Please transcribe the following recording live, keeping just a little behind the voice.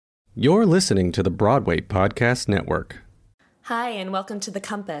You're listening to the Broadway Podcast Network. Hi, and welcome to The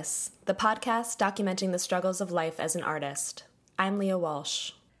Compass, the podcast documenting the struggles of life as an artist. I'm Leah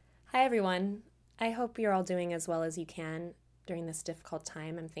Walsh. Hi, everyone. I hope you're all doing as well as you can during this difficult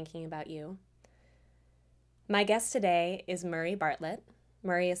time. I'm thinking about you. My guest today is Murray Bartlett.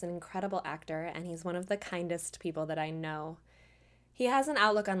 Murray is an incredible actor, and he's one of the kindest people that I know. He has an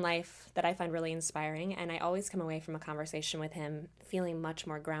outlook on life that I find really inspiring, and I always come away from a conversation with him feeling much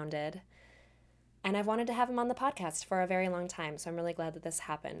more grounded. And I've wanted to have him on the podcast for a very long time, so I'm really glad that this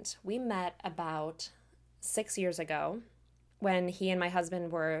happened. We met about 6 years ago when he and my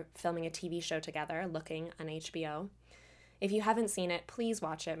husband were filming a TV show together, Looking, on HBO. If you haven't seen it, please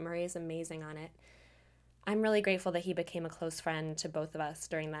watch it. Murray is amazing on it. I'm really grateful that he became a close friend to both of us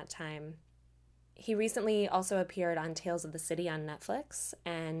during that time. He recently also appeared on Tales of the City on Netflix,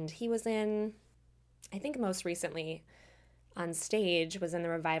 and he was in, I think most recently on stage, was in the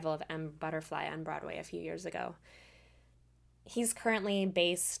revival of M. Butterfly on Broadway a few years ago. He's currently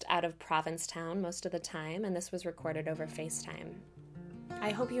based out of Provincetown most of the time, and this was recorded over FaceTime.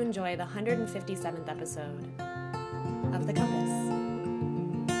 I hope you enjoy the 157th episode of The Compass.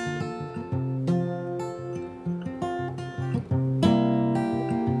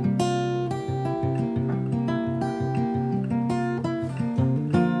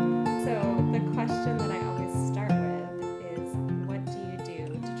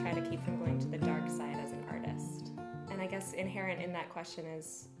 Inherent in that question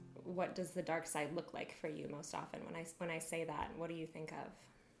is, what does the dark side look like for you most often? When I say that, what do you think of?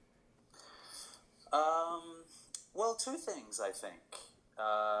 Well, two things, I think.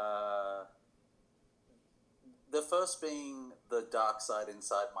 The first being the dark side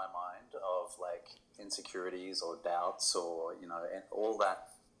inside my mind of like insecurities or doubts or, and all that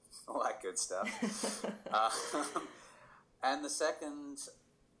good stuff. And the second,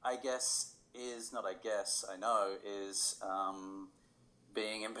 I know, is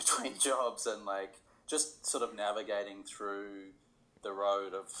being in between jobs and like just sort of navigating through the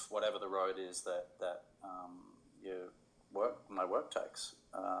road of whatever the road is that my work takes.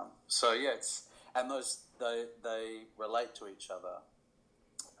 They relate to each other.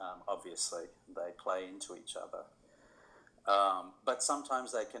 Obviously, they play into each other. But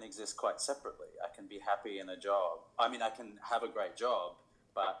sometimes they can exist quite separately. I can be happy in a job. I can have a great job,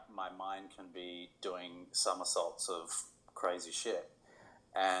 but my mind can be doing somersaults of crazy shit.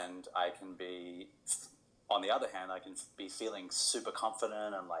 And I can be, on the other hand, I can be feeling super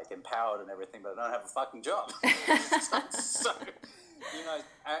confident and like empowered and everything, but I don't have a fucking job. so,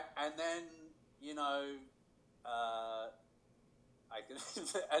 and then, I can,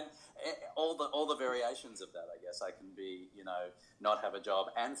 and all the variations of that, I guess. I can be, not have a job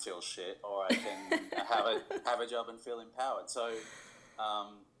and feel shit, or I can have a job and feel empowered. So,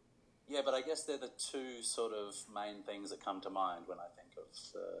 but I guess they're the two sort of main things that come to mind when I think of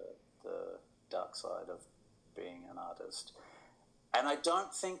the dark side of being an artist. And I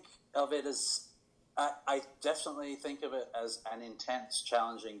don't think of it as, I definitely think of it as an intense,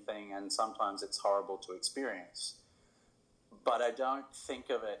 challenging thing, and sometimes it's horrible to experience. But I don't think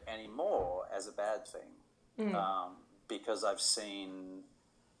of it anymore as a bad thing, because I've seen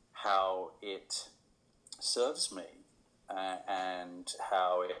how it serves me. And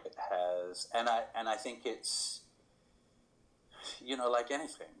how it has, and I think it's, like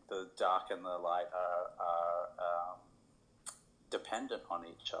anything, the dark and the light are dependent on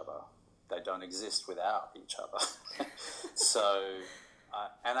each other. They don't exist without each other. So,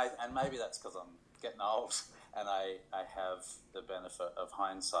 and maybe that's because I'm getting old, and I have the benefit of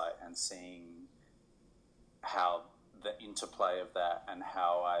hindsight and seeing how the interplay of that, and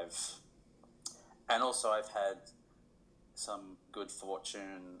how I've had some good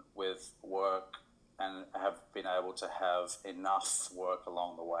fortune with work and have been able to have enough work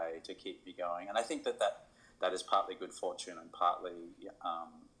along the way to keep me going. And I think that is partly good fortune and partly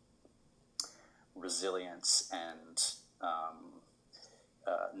resilience and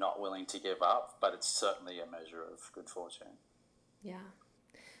not willing to give up, but it's certainly a measure of good fortune. Yeah.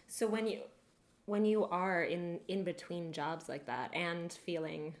 So when you are in between jobs like that and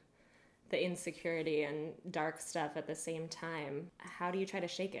feeling the insecurity and dark stuff at the same time, how do you try to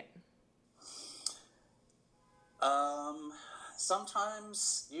shake it?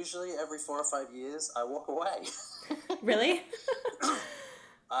 Sometimes, usually every 4 or 5 years, I walk away. Really?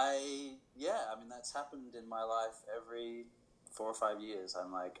 That's happened in my life every 4 or 5 years.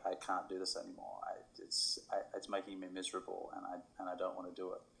 I'm like, I can't do this anymore. It's making me miserable, and I don't want to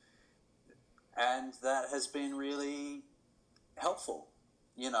do it. And that has been really helpful.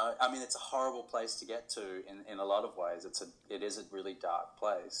 It's a horrible place to get to in a lot of ways. It is a really dark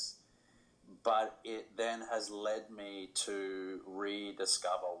place. but it then has led me to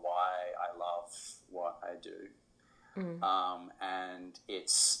rediscover why I love what I do. And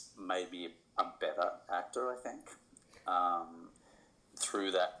it's made me a better actor, I think,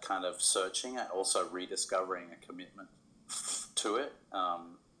 through that kind of searching and also rediscovering a commitment to it.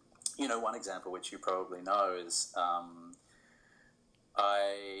 One example which you probably know is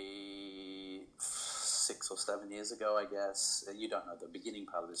I 6 or 7 years ago, I guess. You don't know the beginning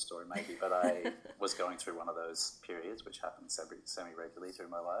part of this story, maybe, but I was going through one of those periods, which happens semi-regularly through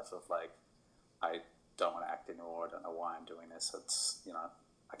my life, of like, I don't want to act anymore. I don't know why I'm doing this. It's,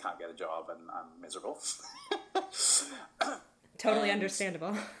 I can't get a job and I'm miserable. Totally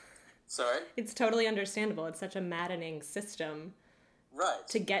understandable. Sorry? It's totally understandable. It's such a maddening system. Right.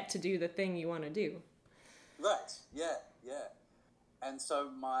 To get to do the thing you want to do. Right. Yeah. And so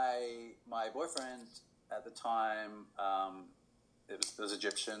my boyfriend at the time, was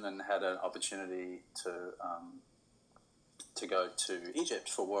Egyptian and had an opportunity to go to Egypt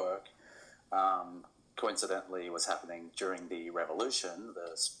for work. Coincidentally, was happening during the revolution,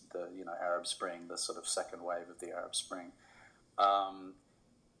 the Arab Spring, the sort of second wave of the Arab Spring,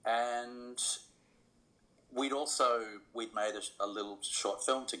 and we'd made a little short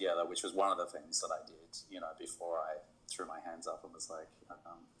film together, which was one of the things that I did, before I threw my hands up and was like,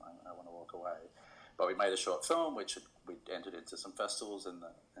 I want to walk away. But we made a short film, which we entered into some festivals in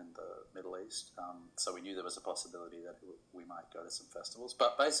the Middle East. So we knew there was a possibility that we might go to some festivals.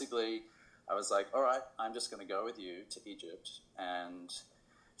 But basically, I was like, all right, I'm just going to go with you to Egypt and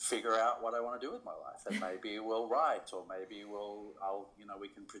figure out what I want to do with my life, and maybe we'll write, or maybe we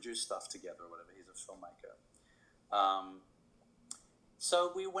can produce stuff together, or whatever. He's a filmmaker.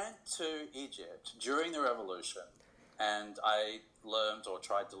 So we went to Egypt during the revolution, and I learned or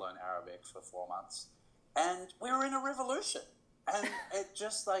tried to learn Arabic for 4 months, and we were in a revolution, and it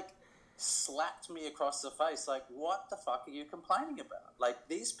just slapped me across the face, like, what the fuck are you complaining about? Like,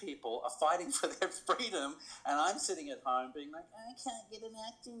 these people are fighting for their freedom, and I'm sitting at home being like, I can't get an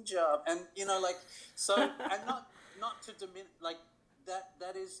acting job, and so, and not to diminish,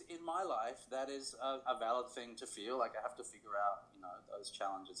 that is, in my life, that is a valid thing to feel. Like, I have to figure out, those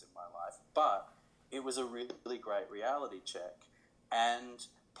challenges in my life, but it was a really great reality check, and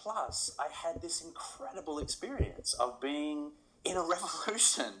plus, I had this incredible experience of being in a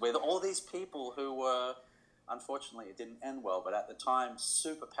revolution with all these people who were, unfortunately, it didn't end well, but at the time,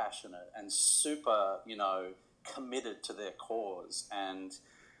 super passionate and super, committed to their cause. And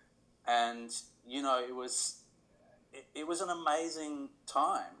it was an amazing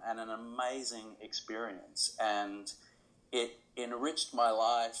time and an amazing experience. And it enriched my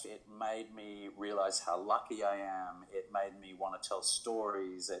life. It made me realize how lucky I am. It made me want to tell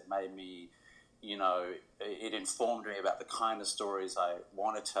stories. It made me, it informed me about the kind of stories I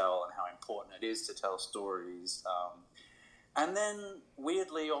want to tell and how important it is to tell stories. And then,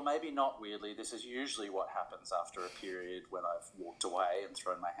 weirdly, or maybe not weirdly, this is usually what happens after a period when I've walked away and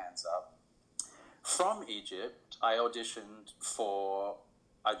thrown my hands up. From Egypt, I auditioned for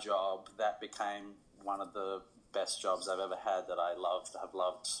a job that became one of the best jobs I've ever had, that I have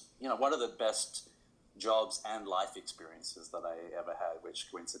loved, one of the best jobs and life experiences that I ever had,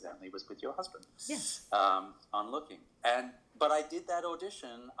 which coincidentally was with your husband. Yes. On Looking. But I did that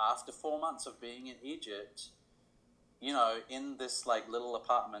audition after 4 months of being in Egypt, in this little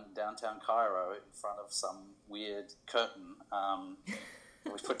apartment downtown Cairo in front of some weird curtain.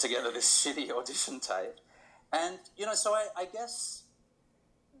 We put together this shitty audition tape. And, so I guess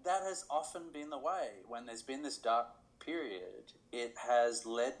that has often been the way. When there's been this dark period, it has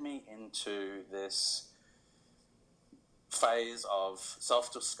led me into this phase of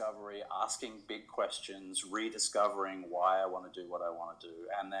self-discovery, asking big questions, rediscovering why I want to do what I want to do,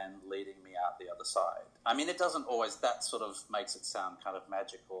 and then leading me out the other side. I mean, it doesn't always, that sort of makes it sound kind of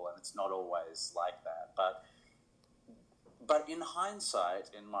magical, and it's not always like that. But in hindsight,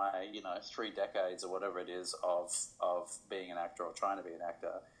 in my, 3 decades or whatever it is of being an actor or trying to be an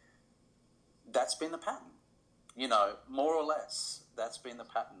actor, that's been the pattern. More or less, that's been the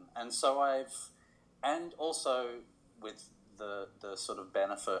pattern. And so and also with the sort of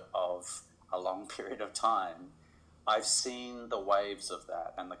benefit of a long period of time, I've seen the waves of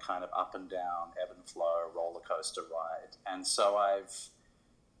that and the kind of up and down, ebb and flow, roller coaster ride. And so I've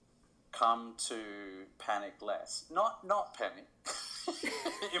come to panic less. Not panic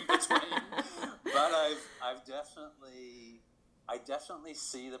in between, but I definitely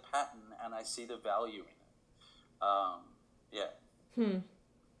see the pattern and I see the value in it.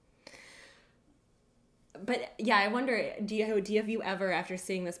 But yeah, I wonder, have you ever, after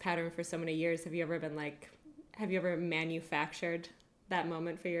seeing this pattern for so many years, have you ever manufactured that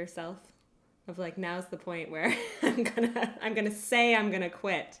moment for yourself? of like, now's the point where I'm gonna say I'm gonna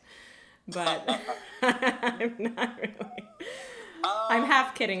quit, but I'm not really. I'm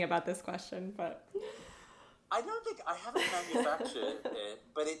half kidding about this question, but I don't think I haven't manufactured it,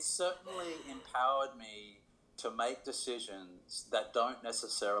 but it certainly empowered me to make decisions that don't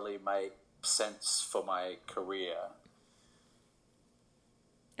necessarily make sense for my career.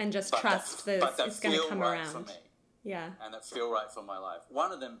 And just trust that it's going to come around. For me. Yeah. And that feel right for my life.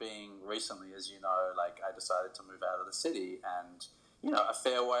 One of them being recently, as you know, like I decided to move out of the city and, you know, a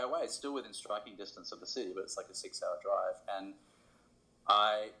fair way away, still within striking distance of the city, but it's like a 6-hour drive. And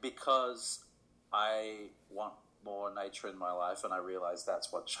because I want more nature in my life and I realize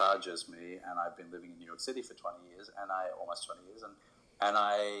that's what charges me, and I've been living in New York City for 20 years, almost 20 years, and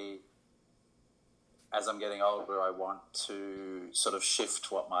as I'm getting older, I want to sort of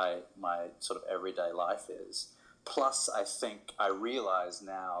shift what my sort of everyday life is. Plus, I think I realize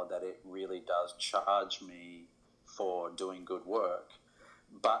now that it really does charge me for doing good work.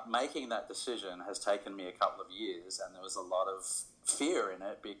 But making that decision has taken me a couple of years, and there was a lot of fear in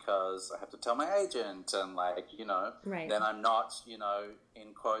it because I have to tell my agent and, like, you know, right. Then I'm not, you know,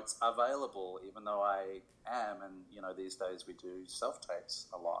 in quotes, available, even though I am. And, you know, these days we do self-tapes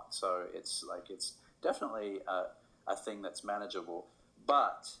a lot. So it's definitely a thing that's manageable.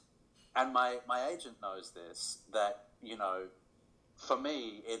 But, and my agent knows this, that, you know, for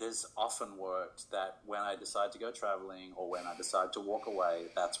me, it has often worked that when I decide to go traveling or when I decide to walk away,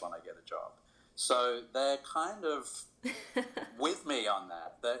 that's when I get a job. So they're kind of with me on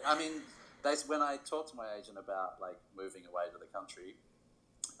that. When I talked to my agent about, like, moving away to the country,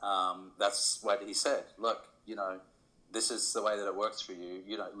 that's what he said. Look, you know, this is the way that it works for you.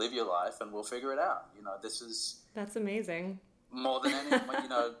 You know, live your life and we'll figure it out. You know, That's amazing. More than anything, you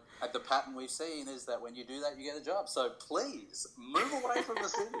know, the pattern we've seen is that when you do that, you get a job. So please move away from the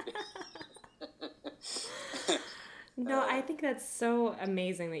city. No, I think that's so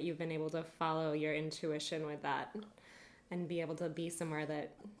amazing that you've been able to follow your intuition with that and be able to be somewhere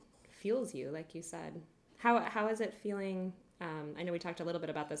that fuels you, like you said. How is it feeling? I know we talked a little bit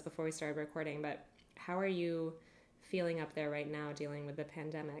about this before we started recording, but how are you feeling up there right now dealing with the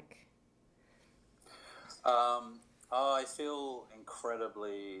pandemic? I feel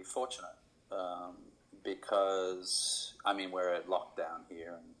incredibly fortunate because, I mean, we're at lockdown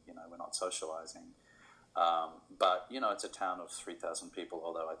here and, you know, we're not socializing. But, you know, it's a town of 3,000 people,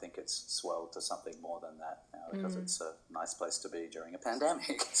 although I think it's swelled to something more than that now because it's a nice place to be during a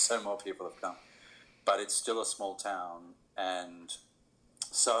pandemic. So more people have come. But it's still a small town, and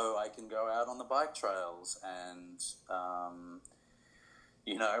so I can go out on the bike trails and,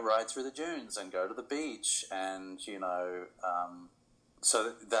 you know, ride through the dunes and go to the beach and, you know,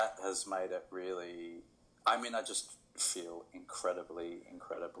 so that has made it really, I mean, I just feel incredibly,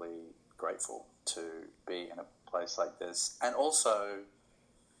 incredibly grateful to be in a place like this. And also,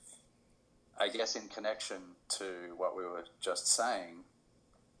 I guess in connection to what we were just saying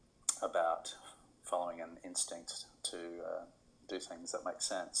about following an instinct to do things that make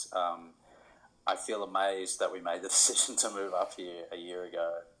sense, I feel amazed that we made the decision to move up here a year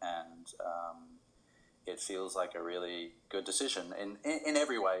ago, and it feels like a really good decision. In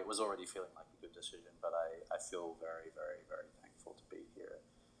every way, it was already feeling like a good decision, but I feel very, very, very thankful to be here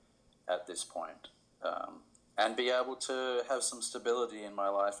at this point, and be able to have some stability in my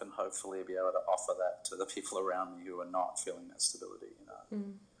life and hopefully be able to offer that to the people around me who are not feeling that stability, you know.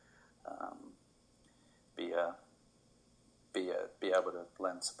 Be able to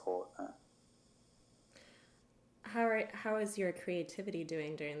lend support. How is your creativity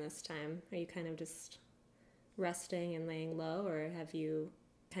doing during this time? Are you kind of just resting and laying low, or have you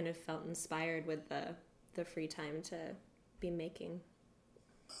kind of felt inspired with the free time to be making?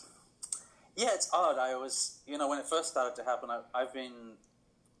 Yeah, it's odd. I was, you know, when it first started to happen, I've been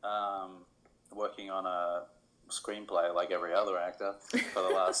working on a screenplay like every other actor for the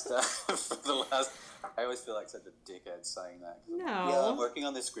last I always feel like such a dickhead saying that. No. Yeah, I'm working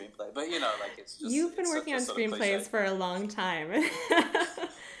on this screenplay. But, you know, like, it's just... You've been working on screenplays for a long time.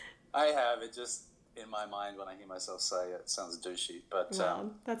 I have. It just, in my mind, when I hear myself say it, sounds douchey. But,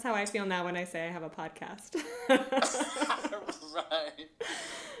 well, that's how I feel now when I say I have a podcast. Right.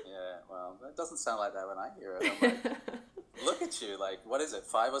 Yeah, well, that doesn't sound like that when I hear it. I'm like, look at you. Like, what is it,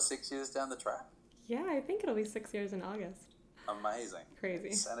 5 or 6 years down the track? Yeah, I think it'll be 6 years in August. Amazing.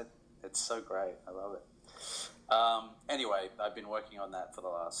 Crazy. It's so great. I love it. Anyway, I've been working on that for the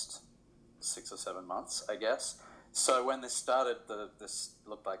last 6 or 7 months, I guess. So when this started, this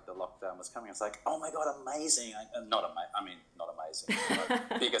looked like the lockdown was coming. I was like, oh my God, amazing. Not amazing,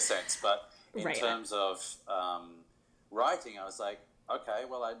 bigger sense. But in terms of writing, I was like, okay,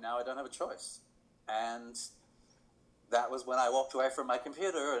 well, now I don't have a choice. And that was when I walked away from my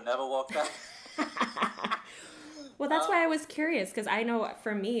computer and never walked back. Well, that's why I was curious, because I know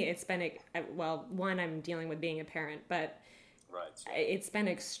for me it's been, one, I'm dealing with being a parent, but right. It's been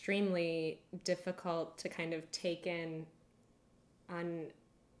extremely difficult to kind of take in on,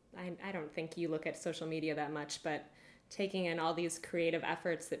 I don't think you look at social media that much, but taking in all these creative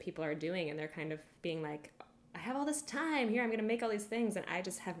efforts that people are doing, and they're kind of being like, I have all this time here, I'm going to make all these things, and I've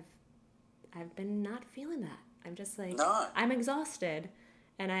been not feeling that. I'm just like, no. I'm exhausted,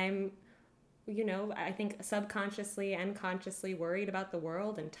 and I'm, I think subconsciously and consciously worried about the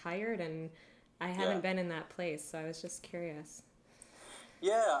world and tired, and I haven't been in that place, so I was just curious.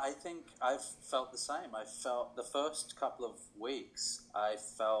 Yeah, I think I've felt the same. I felt the first couple of weeks, I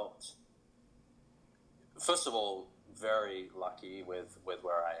felt, first of all, very lucky with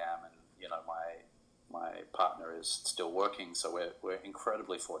where I am, and my partner is still working, so we're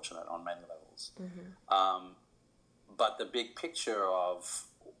incredibly fortunate on many levels. Mm-hmm. But the big picture of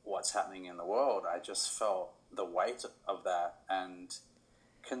what's happening in the world, I just felt the weight of that, and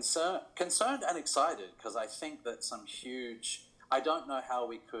concerned and excited, because I think that I don't know how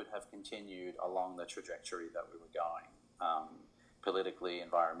we could have continued along the trajectory that we were going, politically,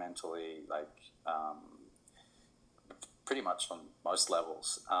 environmentally, pretty much on most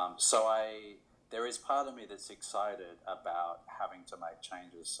levels. There is part of me that's excited about having to make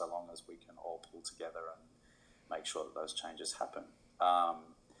changes, so long as we can all pull together and make sure that those changes happen.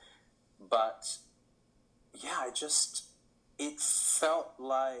 But yeah, it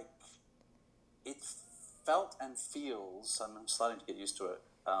felt and feels, and I'm starting to get used to it,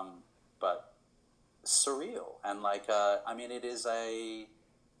 but surreal. And it is a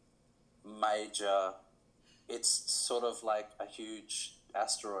major, it's sort of like a huge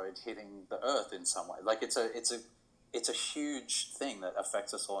asteroid hitting the Earth in some way. Like it's a huge thing that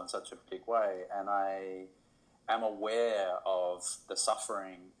affects us all in such a big way. And I am aware of the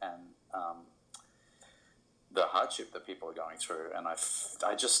suffering and the hardship that people are going through. And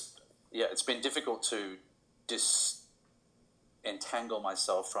it's been difficult to disentangle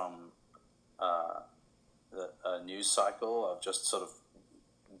myself from a news cycle of just sort of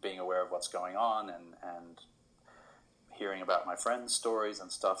being aware of what's going on and hearing about my friends' stories and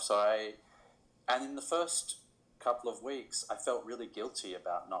stuff. And in the first couple of weeks, I felt really guilty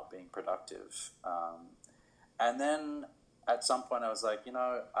about not being productive. And then at some point I was like,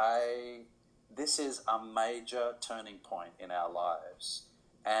 this is a major turning point in our lives,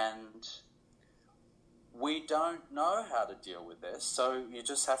 and we don't know how to deal with this. So you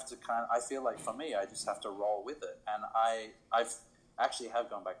just have to I feel like for me, I just have to roll with it. And I've actually have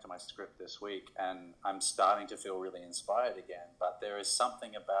gone back to my script this week, and I'm starting to feel really inspired again. But there is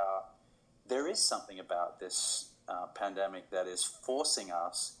something about this pandemic that is forcing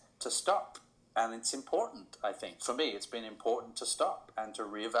us to stop. And it's important, I think. For me, it's been important to stop and to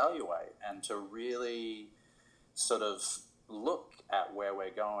reevaluate and to really sort of look at where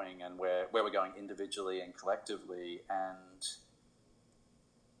we're going and where we're going individually and collectively, and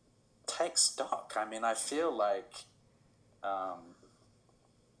take stock. I mean, I feel like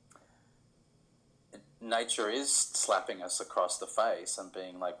nature is slapping us across the face and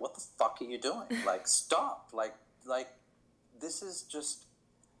being like, what the fuck are you doing? Like, stop. Like this is just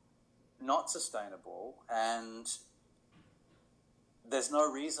not sustainable, and there's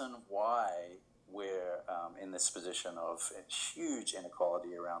no reason why we're in this position of huge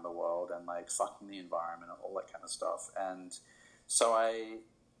inequality around the world and like fucking the environment and all that kind of stuff. And so I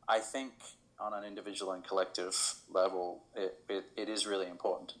think on an individual and collective level, it is really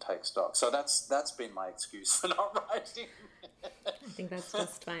important to take stock. So that's been my excuse for not writing. I think that's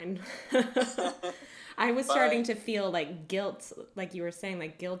just fine. I was starting to feel like guilt, like you were saying,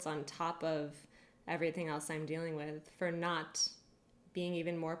 like guilt on top of everything else I'm dealing with for not being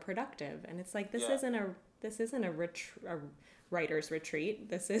even more productive. And it's like, this isn't a writer's retreat.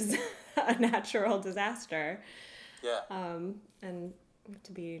 This is a natural disaster. Yeah. And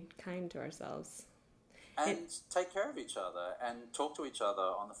to be kind to ourselves. And take care of each other and talk to each other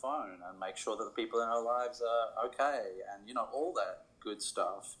on the phone and make sure that the people in our lives are okay and, all that good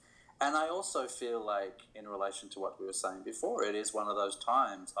stuff. And I also feel like, in relation to what we were saying before, it is one of those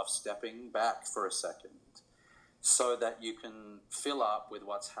times of stepping back for a second so that you can fill up with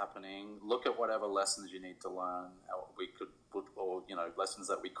what's happening, look at whatever lessons you need to learn, or lessons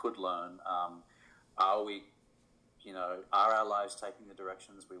that we could learn. Are our lives taking the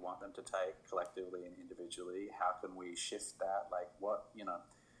directions we want them to take collectively and individually? How can we shift that? Like, what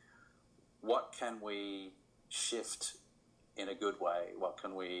can we shift in a good way? What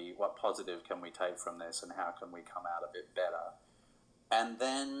positive can we take from this, and how can we come out of it better? and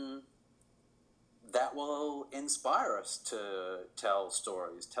then that will inspire us to tell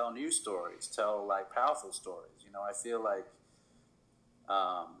stories, tell new stories, tell like powerful stories. You know, I feel like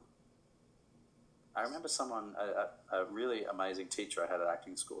I remember someone, a really amazing teacher I had at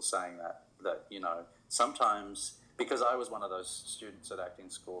acting school, saying that you know, sometimes, because I was one of those students at acting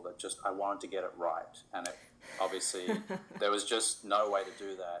school that just, I wanted to get it right, and it obviously there was just no way to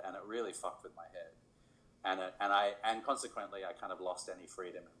do that, and it really fucked with my head, and consequently I kind of lost any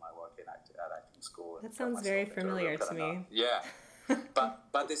freedom in my work at acting school. That sounds very familiar to me. Yeah,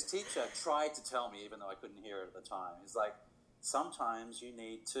 but this teacher tried to tell me, even though I couldn't hear it at the time. He's like, sometimes you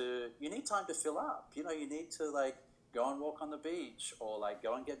need time to fill up. You know, you need to like go and walk on the beach, or like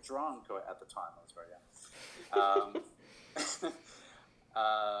go and get drunk. Or at the time I was very young,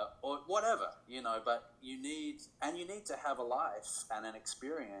 or whatever, you know. But you need to have a life and an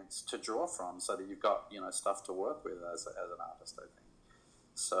experience to draw from, so that you've got, you know, stuff to work with as an artist, I think.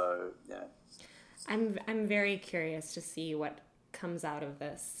 So yeah, I'm very curious to see what comes out of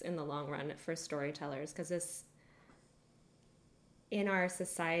this in the long run for storytellers, because this, in our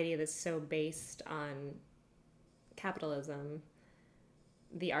society that's so based on capitalism,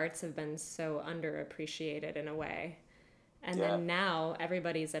 the arts have been so underappreciated in a way. And then now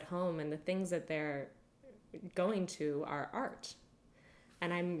everybody's at home, and the things that they're going to are art.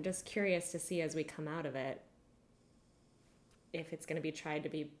 And I'm just curious to see, as we come out of it, if it's going to be tried to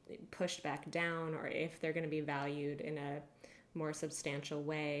be pushed back down, or if they're going to be valued in a more substantial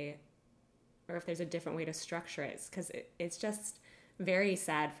way, or if there's a different way to structure it. Because it's just very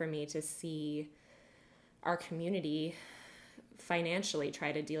sad for me to see our community financially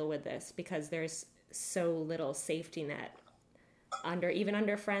try to deal with this, because there's so little safety net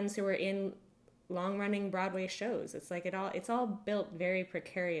under friends who are in long-running Broadway shows. It's like it's all built very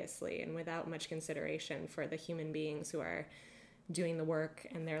precariously and without much consideration for the human beings who are doing the work,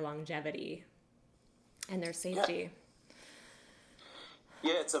 and their longevity and their safety.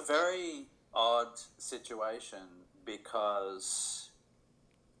 Yeah, it's a very odd situation, because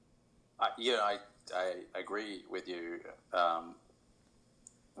I agree with you.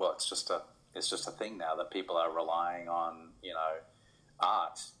 Well, it's just a thing now that people are relying on, you know,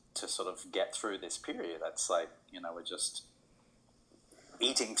 art to sort of get through this period. That's like, you know, we're just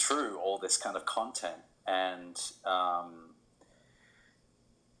eating through all this kind of content, and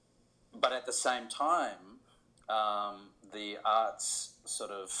but at the same time, the arts sort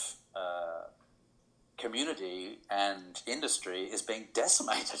of community and industry is being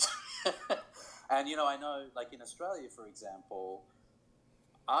decimated. And, you know, I know, like in Australia, for example,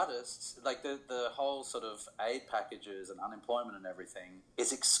 artists, like the whole sort of aid packages and unemployment and everything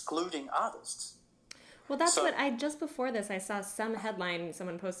is excluding artists. Well, that's what just before this, I saw some headline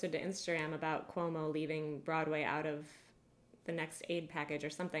someone posted to Instagram about Cuomo leaving Broadway out of the next aid package or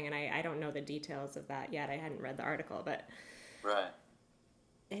something, and I don't know the details of that yet. I hadn't read the article, but right,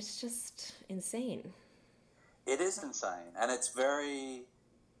 it's just insane. It is insane, and it's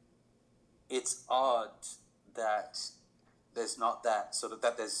odd that there's not that sort of,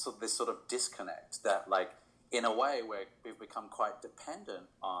 that there's this sort of disconnect, that like in a way where we've become quite dependent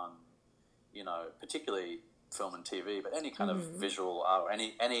on, you know, particularly film and TV, but any kind of visual art, or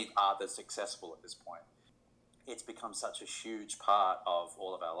any art that's accessible at this point. It's become such a huge part of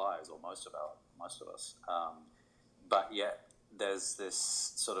all of our lives, or most of us. But yet there's this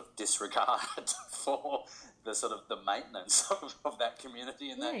sort of disregard for the sort of the maintenance of that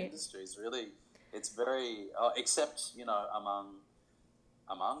community and that industry. Is really, it's very except, you know, among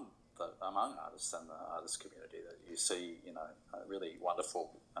artists and the artist community, that you see, you know, really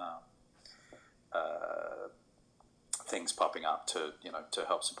wonderful things popping up to, you know, to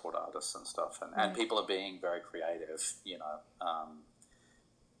help support artists and stuff, and people are being very creative, you know,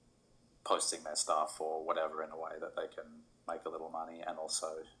 posting their stuff or whatever in a way that they can make a little money and also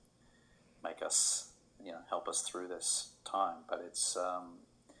make us, you know, help us through this time. But it's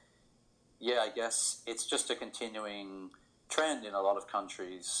I guess it's just a continuing trend in a lot of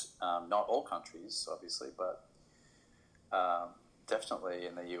countries, not all countries obviously, but definitely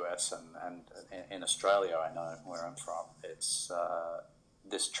in the US and in Australia, I know where I'm from, it's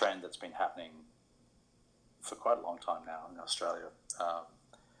this trend that's been happening for quite a long time now in Australia,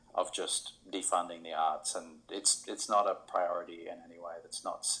 of just defunding the arts, and it's not a priority in any way. It's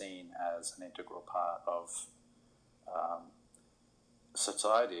not seen as an integral part of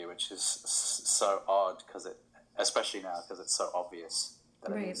society, which is so odd, especially now, because it's so obvious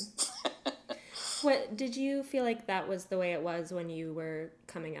that it is. What did you feel like that was the way it was when you were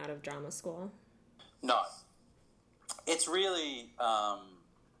coming out of drama school? No, it's really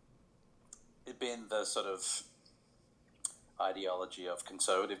been the sort of, ideology of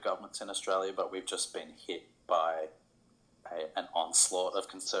conservative governments in Australia, but we've just been hit by an onslaught of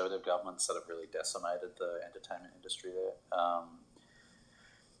conservative governments that have really decimated the entertainment industry there.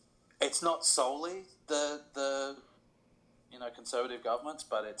 It's not solely the conservative governments,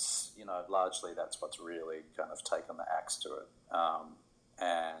 but it's, largely that's what's really kind of taken the axe to it.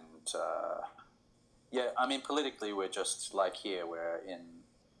 Politically we're just like here, we're in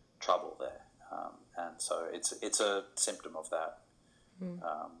trouble there. And so it's a symptom of that.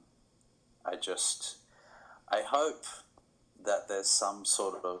 I hope that there's some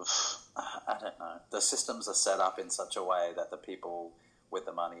sort of, I don't know, the systems are set up in such a way that the people with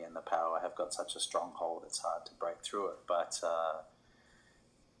the money and the power have got such a stronghold it's hard to break through it. But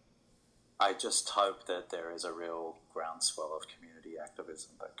I just hope that there is a real groundswell of community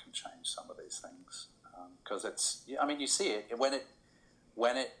activism that can change some of these things. Because you see it,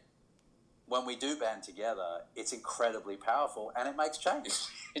 when we do band together, it's incredibly powerful and it makes change.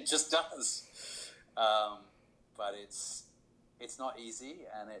 It just does. But it's not easy,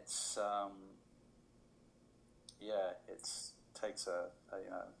 and it takes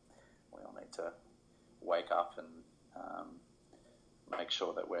we all need to wake up and make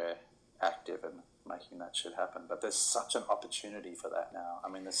sure that we're active and making that shit happen. But there's such an opportunity for that now. I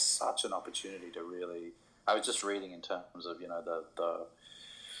mean, there's such an opportunity to really. I was just reading in terms of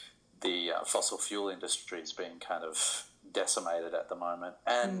the fossil fuel industry is being kind of decimated at the moment,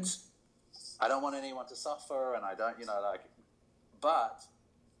 and I don't want anyone to suffer, and I don't, but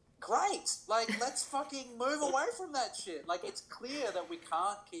great, let's fucking move away from that shit. It's clear that we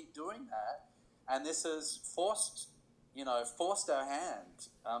can't keep doing that, and this has forced our hand.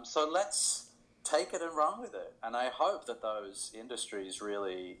 So let's take it and run with it. And I hope that those industries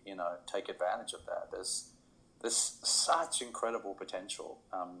really, take advantage of that. There's such incredible potential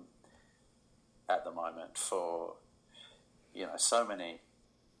at the moment for, so many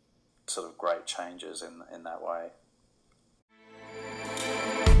sort of great changes in that way.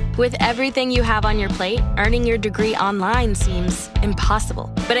 With everything you have on your plate, earning your degree online seems impossible.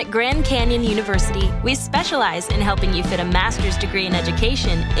 But at Grand Canyon University, we specialize in helping you fit a master's degree in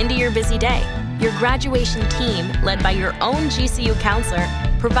education into your busy day. Your graduation team, led by your own GCU counselor,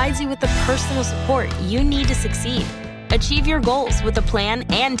 provides you with the personal support you need to succeed. Achieve your goals with a plan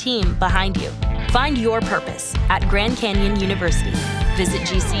and team behind you. Find your purpose at Grand Canyon University. Visit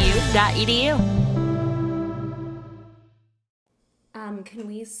gcu.edu. Can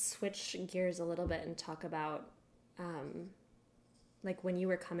we switch gears a little bit and talk about when you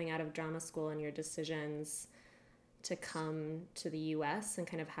were coming out of drama school and your decisions to come to the US and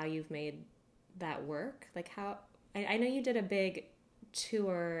kind of how you've made that work? I know you did a big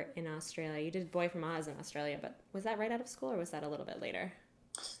tour in Australia. You did Boy from Oz in Australia, but was that right out of school or was that a little bit later?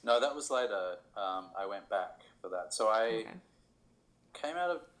 No, that was later. I went back for that. So I came out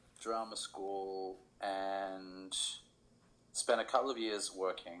of drama school and spent a couple of years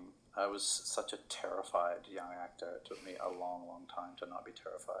working. I was such a terrified young actor. It took me a long, long time to not be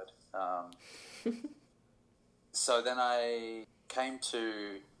terrified. So then I came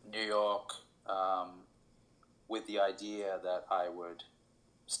to New York with the idea that I would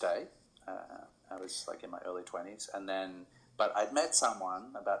stay. I was in my early 20s. But I'd met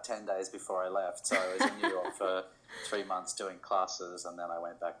someone about 10 days before I left. So I was in New York for 3 months doing classes, and then I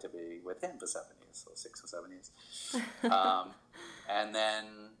went back to be with him for 7 years, or 6 or 7 years. And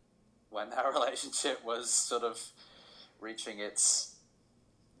then when that relationship was sort of reaching its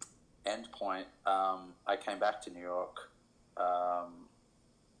end point, I came back to New York.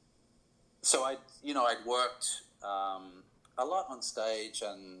 So I'd worked a lot on stage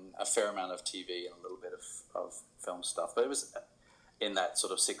and a fair amount of TV and a little bit of film stuff. But it was in that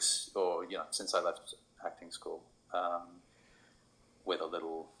sort of since I left acting school, with a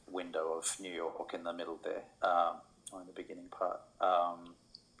little window of New York in the middle there, or in the beginning part.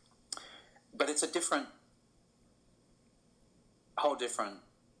 But it's a whole different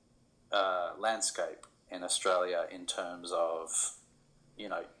landscape in Australia in terms of,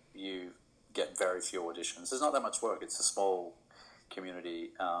 you get very few auditions. There's not that much work. It's a small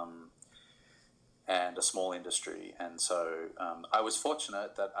community and a small industry. And so I was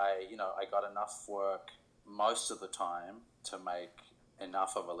fortunate that I got enough work most of the time to make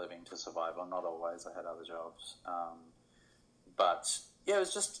enough of a living to survive. Well, not always. I had other jobs. But yeah,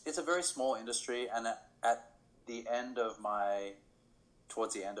 it's a very small industry. And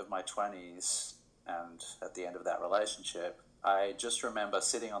towards the end of my 20s and at the end of that relationship, I just remember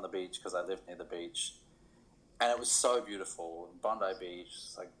sitting on the beach because I lived near the beach, and it was so beautiful. Bondi Beach,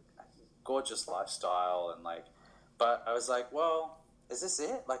 gorgeous lifestyle, but I was like, well, is this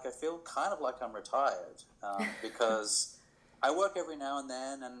it? I feel kind of like I'm retired because I work every now and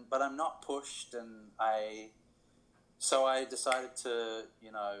then, but I'm not pushed, and so I decided to,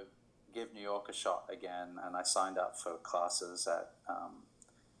 give New York a shot again, and I signed up for classes at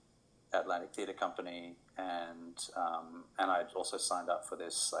Atlantic Theatre Company, and I also signed up for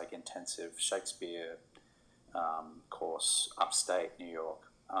this like intensive Shakespeare course upstate New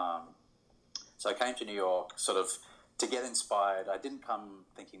York. So I came to New York sort of to get inspired. I didn't come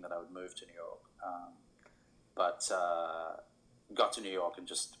thinking that I would move to New York, but got to New York and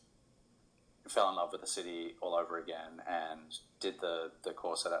just fell in love with the city all over again, and did the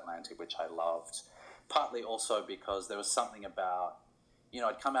course at Atlantic, which I loved, partly also because there was something about,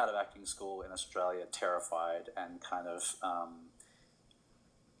 I'd come out of acting school in Australia terrified and kind of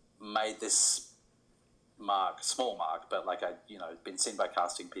made this small mark, but like I'd, been seen by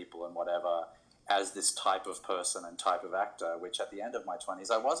casting people and whatever as this type of person and type of actor, which at the end of my 20s,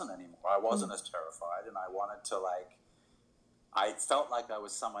 I wasn't anymore. I wasn't as terrified, and I wanted to I felt like I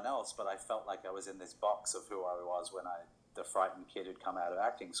was someone else, but I felt like I was in this box of who I was when the frightened kid who'd come out of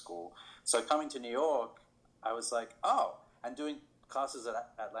acting school. So coming to New York, I was like, oh, and doing classes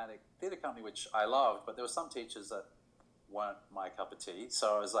at Atlantic Theatre Company, which I loved, but there were some teachers that weren't my cup of tea.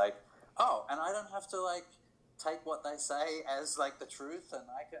 So I was like, oh, and I don't have to take what they say as the truth, and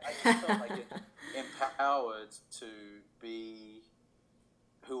I just felt empowered to be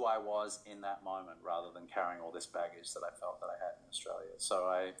who I was in that moment, rather than carrying all this baggage that I felt that I had in Australia. So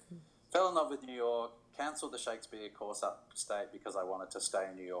I fell in love with New York, cancelled the Shakespeare course upstate because I wanted to stay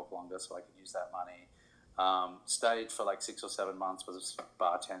in New York longer so I could use that money. Stayed for 6 or 7 months, was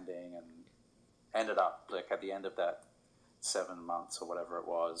bartending, and ended up at the end of that 7 months or whatever it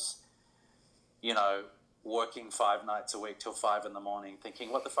was, working 5 nights a week till 5 a.m,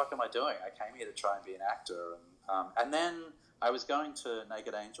 thinking, what the fuck am I doing? I came here to try and be an actor. And then I was going to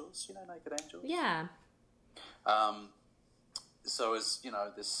Naked Angels. You know Naked Angels? Yeah. So it was,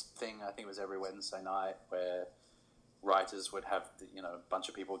 this thing, I think it was every Wednesday night, where writers would have, a bunch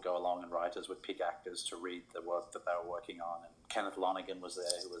of people would go along, and writers would pick actors to read the work that they were working on. And Kenneth Lonergan was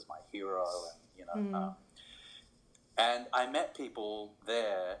there, who was my hero, and, and I met people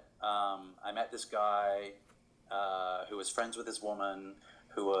there. I met this guy who was friends with this woman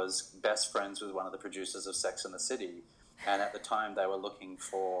who was best friends with one of the producers of Sex and the City. And at the time, they were looking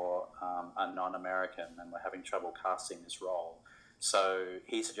for a non-American and were having trouble casting this role. So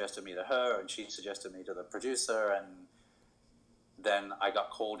he suggested me to her, and she suggested me to the producer, and then I got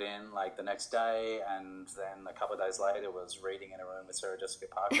called in the next day, and then a couple of days later was reading in a room with Sarah Jessica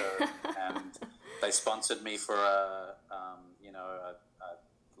Parker, and they sponsored me for a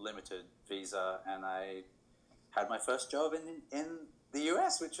limited visa, and I had my first job in the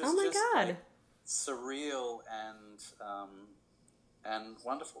US, which was God. Surreal and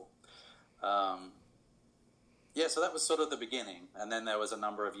wonderful. So that was sort of the beginning, and then there was a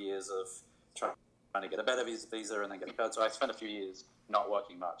number of years of trying to get a better visa and then get a code. So I spent a few years not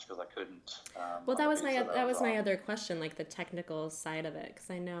working much because I couldn't. Well, that was my other question, the technical side of it, because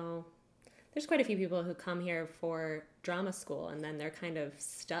I know there's quite a few people who come here for drama school and then they're kind of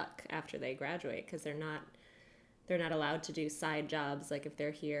stuck after they graduate because they're not allowed to do side jobs. If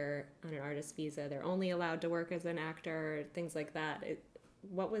they're here on an artist visa, they're only allowed to work as an actor, things like that.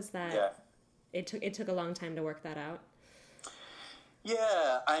 What was that? Yeah. It took a long time to work that out.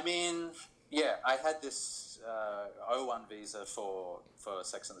 Yeah, I had this O1 visa for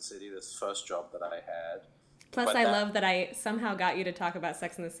Sex and the City, this first job that I had. Plus, I love that I somehow got you to talk about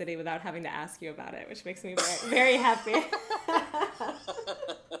Sex and the City without having to ask you about it, which makes me very, very happy.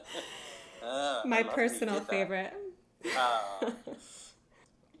 My personal favorite.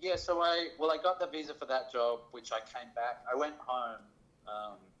 So I got the visa for that job, which I came back. I went home.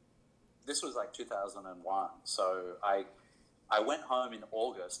 This was 2001. So I went home in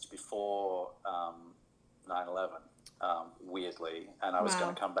August before 9/11, weirdly, and I was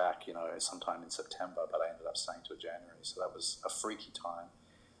going to come back, sometime in September, but I ended up staying till January. So that was a freaky time.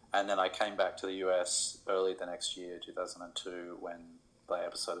 And then I came back to the US early the next year, 2002, when the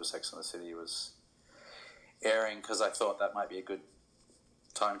episode of Sex and the City was airing, because I thought that might be a good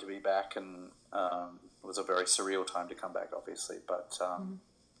time to be back, and it was a very surreal time to come back, obviously. But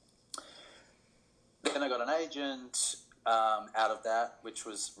then I got an agent out of that, which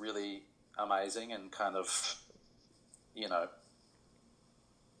was really amazing and kind of,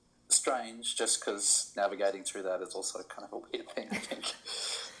 strange, just because navigating through that is also kind of a weird thing, I think.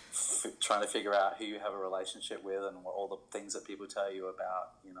 Trying to figure out who you have a relationship with and all the things that people tell you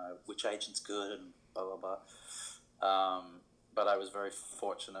about, which agent's good and blah, blah, blah. But I was very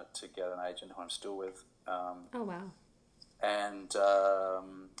fortunate to get an agent who I'm still with. Oh, wow. And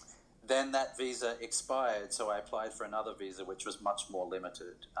then that visa expired, so I applied for another visa, which was much more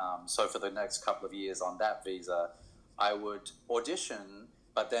limited. So for the next couple of years on that visa, I would audition,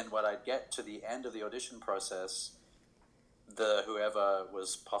 but then when I'd get to the end of the audition process, whoever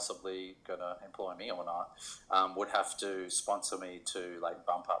was possibly going to employ me or not would have to sponsor me to like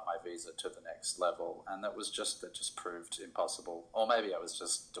bump up my visa to the next level, and that just proved impossible. Or maybe I was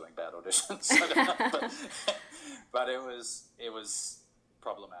just doing bad auditions, I don't know. But it was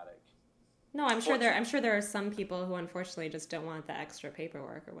problematic. No, I'm sure there are some people who unfortunately just don't want the extra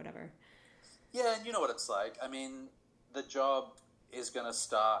paperwork or whatever. Yeah, and you know what it's like. I mean, the job is going to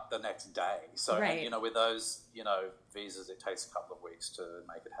start the next day. So, right. And, you know, with those, you know, visas, it takes a couple of weeks to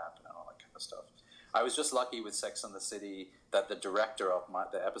make it happen and all that kind of stuff. I was just lucky with Sex and the City that the director of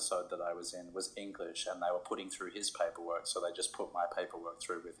the episode that I was in was English, and they were putting through his paperwork, so they just put my paperwork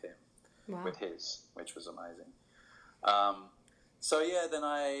through with him, wow. with his, which was amazing. So yeah, then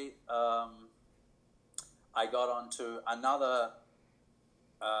I got onto another.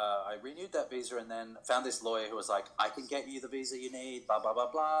 I renewed that visa and then found this lawyer who was like, "I can get you the visa you need." Blah blah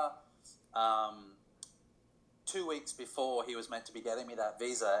blah blah. 2 weeks before he was meant to be getting me that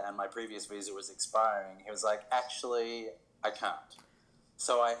visa, and my previous visa was expiring, he was like, "Actually, I can't."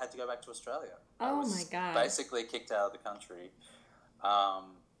 So I had to go back to Australia. Oh my God! Basically kicked out of the country.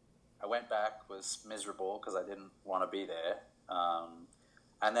 I went back, was miserable because I didn't want to be there.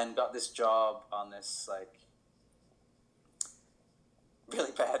 And then got this job on this like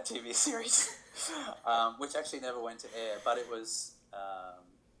really bad TV series, which actually never went to air, but it was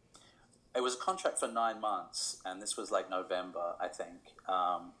a contract for 9 months, and this was like November, I think.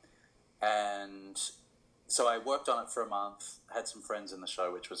 And so I worked on it for a month, had some friends in the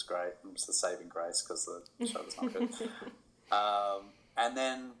show, which was great. It was the saving grace because the show was not good. And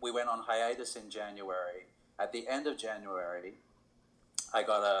then we went on hiatus in January. At the end of January, I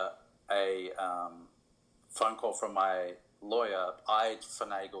got a phone call from my lawyer. I'd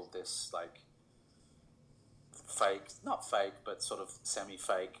finagled this like not fake, but sort of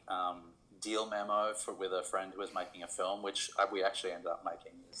semi-fake deal memo with a friend who was making a film, which we actually ended up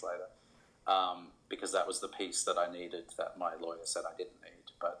making years later, because that was the piece that I needed that my lawyer said I didn't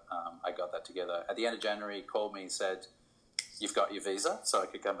need. But I got that together. At the end of January, he called me and said, "You've got your visa," so I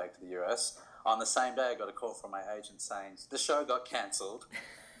could come back to the US. On the same day, I got a call from my agent saying, "The show got cancelled,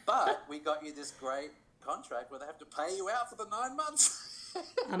 but we got you this great contract where they have to pay you out for the 9 months."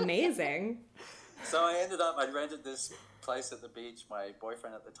 Amazing. So I rented this place at the beach. My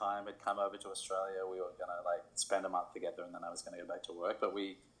boyfriend at the time had come over to Australia. We were going to like spend a month together, and then I was going to go back to work, but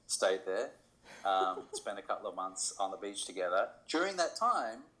we stayed there, spent a couple of months on the beach together. During that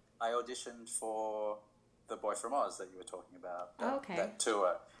time, I auditioned for The Boy from Oz that you were talking about, that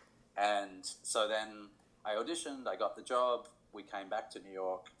tour. And so then I auditioned, I got the job, we came back to New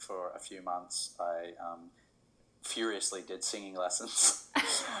York for a few months. I furiously did singing lessons.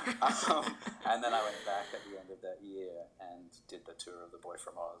 And then I went back at the end of that year and did the tour of The Boy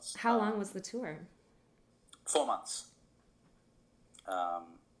from Oz. How long was the tour? 4 months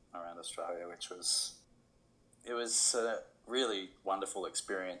around Australia, which was a really wonderful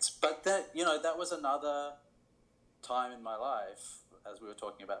experience. But that was another time in my life, as we were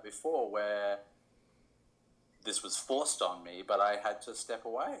talking about before, where this was forced on me, but I had to step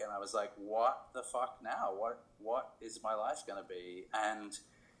away, and I was like, what the fuck now? What is my life going to be? And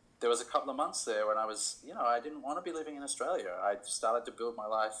there was a couple of months there when I was, I didn't want to be living in Australia. I started to build my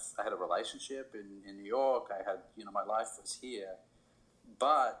life. I had a relationship in New York. I had, my life was here.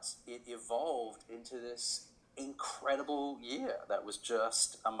 But it evolved into this incredible year that was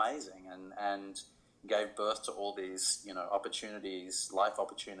just amazing and gave birth to all these, opportunities, life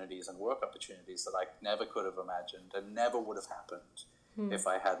opportunities and work opportunities that I never could have imagined and never would have happened if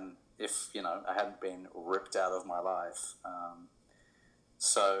I hadn't been ripped out of my life.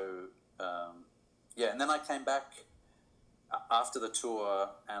 And then I came back after the tour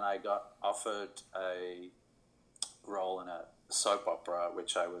and I got offered a role in a soap opera,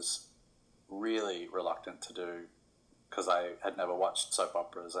 which I was really reluctant to do because I had never watched soap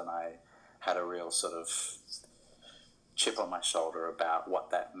operas, and I had a real sort of chip on my shoulder about what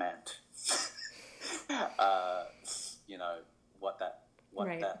that meant.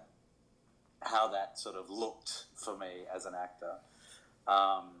 How that sort of looked for me as an actor.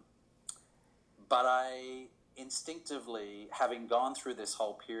 But I instinctively, having gone through this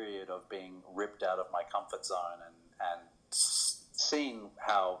whole period of being ripped out of my comfort zone and seeing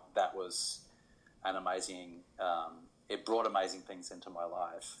how that was an amazing, it brought amazing things into my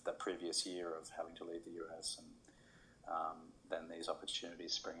life, that previous year of having to leave the US and then these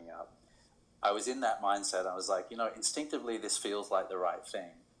opportunities springing up. I was in that mindset. I was like, instinctively this feels like the right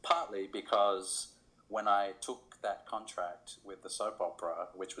thing. partly because when I took that contract with the soap opera,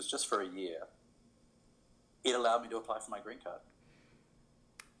 which was just for a year, it allowed me to apply for my green card.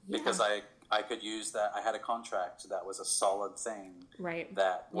 Yeah. Because I could use that. I had a contract that was a solid thing. Right.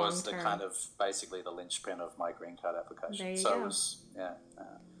 That was the kind of basically the linchpin of my green card application. There you so go. It was,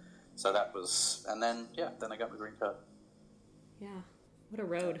 so that was, and then I got my green card. Yeah. What a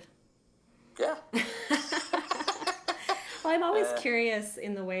road. Yeah. Well, I'm always curious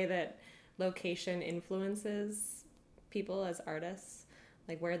in the way that location influences people as artists,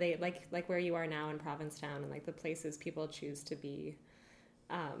 like where they like where you are now in Provincetown and like the places people choose to be.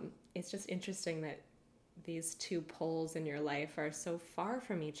 It's just interesting that these two poles in your life are so far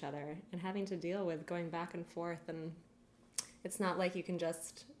from each other and having to deal with going back and forth, and it's not like you can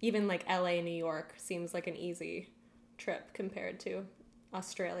just, even like LA, New York seems like an easy trip compared to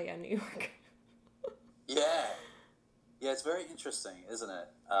Australia, New York. Yeah, it's very interesting, isn't it?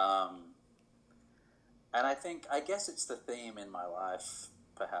 And I guess it's the theme in my life,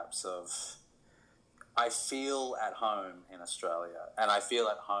 perhaps, of I feel at home in Australia and I feel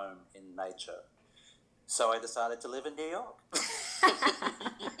at home in nature. So I decided to live in New York.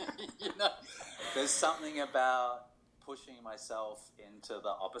 There's something about pushing myself into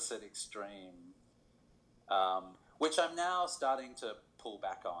the opposite extreme, which I'm now starting to pull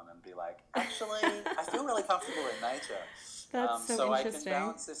back on and be like, actually, I feel really comfortable in nature. That's so interesting. I can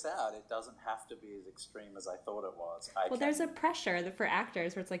balance this out. It doesn't have to be as extreme as I thought it was. There's a pressure for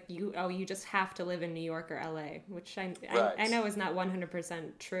actors where it's like, you just have to live in New York or LA, which I know is not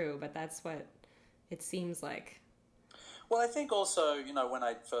 100% true, but that's what it seems like. Well, I think also, when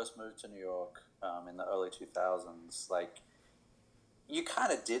I first moved to New York in the early 2000s, like, you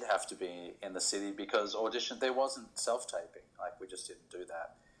kind of did have to be in the city because there wasn't self-taping. Like, we just didn't do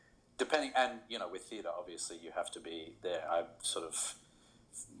that. With theatre, obviously, you have to be there.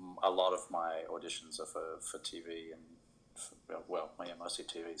 A lot of my auditions are for TV and, mostly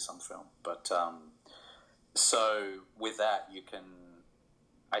TV, some film. But, so with that, you can,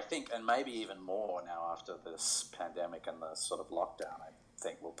 I think, and maybe even more now after this pandemic and the sort of lockdown, I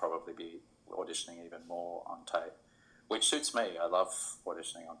think we'll probably be auditioning even more on tape, which suits me. I love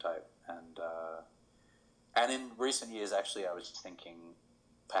auditioning on tape. And in recent years, actually, I was thinking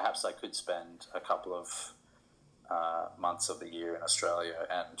perhaps I could spend a couple of months of the year in Australia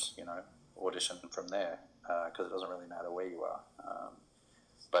and, audition from there because it doesn't really matter where you are.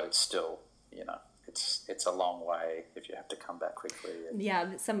 But it's still, it's a long way if you have to come back quickly.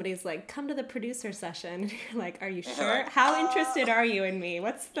 Yeah, somebody's like, come to the producer session. You're like, are you sure? How interested are you in me?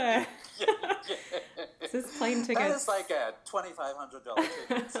 What's the... Is this plane ticket? That is like a $2,500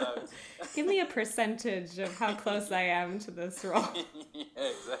 ticket. So give me a percentage of how close I am to this role. Yeah,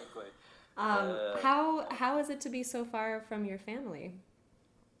 exactly. How is it to be so far from your family?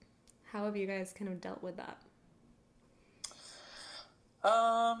 How have you guys kind of dealt with that?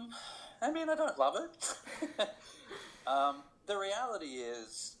 I don't love it. The reality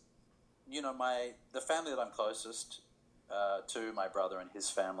is, the family that I'm closest to, my brother and his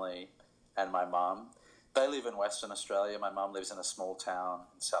family and my mum, they live in Western Australia. My mum lives in a small town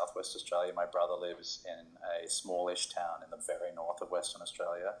in southwest Australia. My brother lives in a smallish town in the very north of Western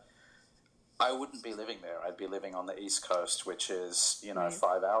Australia. I wouldn't be living there. I'd be living on the East Coast, which is,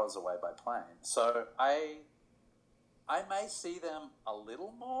 5 hours away by plane. So I may see them a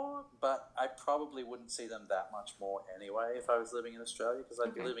little more, but I probably wouldn't see them that much more anyway if I was living in Australia because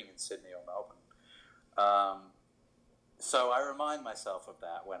I'd be living in Sydney or Melbourne. So I remind myself of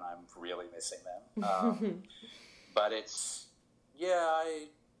that when I'm really missing them. But it's, I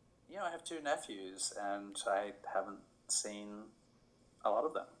have two nephews and I haven't seen a lot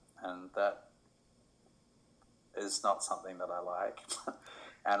of them. And that is not something that I like.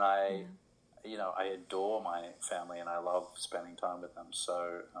 And I adore my family and I love spending time with them.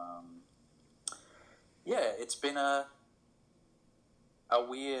 So, it's been a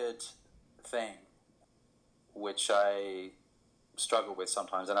weird thing, which I struggle with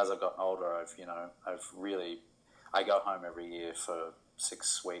sometimes. And as I've gotten older, I go home every year for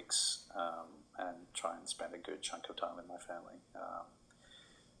 6 weeks and try and spend a good chunk of time with my family.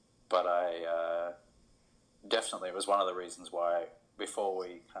 But definitely it was one of the reasons why before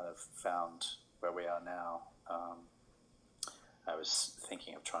we kind of found where we are now, I was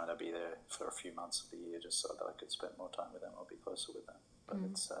thinking of trying to be there for a few months of the year just so that I could spend more time with them or be closer with them. But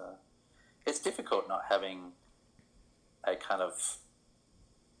it's difficult not having a kind of...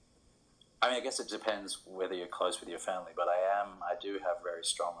 I guess it depends whether you're close with your family, but I do have very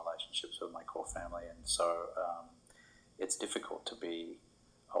strong relationships with my core family, and so it's difficult to be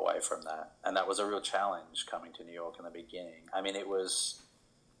away from that. And that was a real challenge coming to New York in the beginning. It was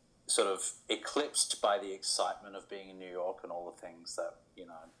sort of eclipsed by the excitement of being in New York and all the things that,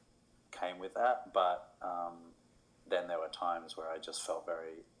 came with that. But then there were times where I just felt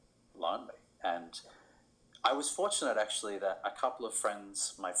very lonely. And I was fortunate, actually, that a couple of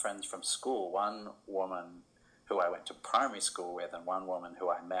my friends from school, one woman who I went to primary school with and one woman who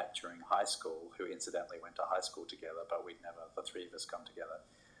I met during high school, who incidentally went to high school together, but the three of us, come together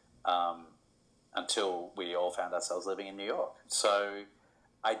until we all found ourselves living in New York. So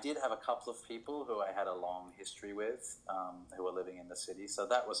I did have a couple of people who I had a long history with who were living in the city, so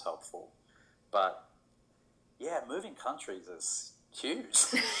that was helpful. But, yeah, moving countries is huge.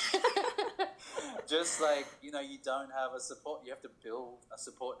 Just like, you don't have a support, you have to build a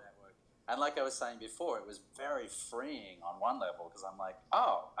support network. And like I was saying before, it was very freeing on one level, because I'm like,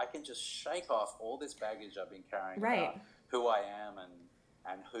 oh, I can just shake off all this baggage I've been carrying about who I am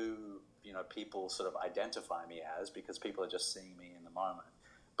and who, people sort of identify me as, because people are just seeing me in the moment.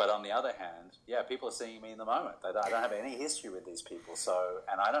 But on the other hand, people are seeing me in the moment. I don't have any history with these people,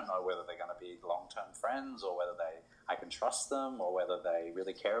 and I don't know whether they're going to be long-term friends or whether I can trust them or whether they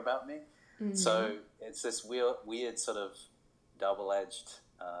really care about me. Mm-hmm. So it's this weird sort of double-edged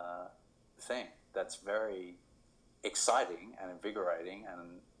thing that's very exciting and invigorating.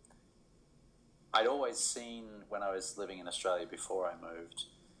 And I'd always seen, when I was living in Australia before I moved,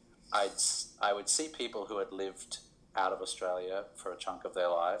 I would see people who had lived out of Australia for a chunk of their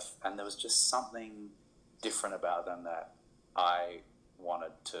life, and there was just something different about them that I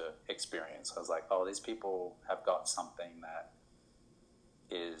wanted to experience. I was like, oh, these people have got something that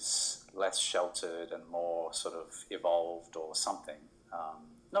is less sheltered and more sort of evolved or something.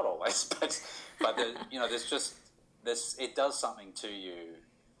 Not always, but there's just this. It does something to you.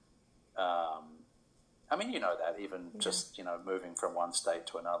 I mean, that even just moving from one state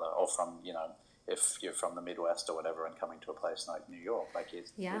to another, or from if you're from the Midwest or whatever and coming to a place like New York, like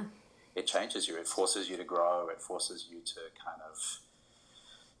it changes you. It forces you to grow. It forces you to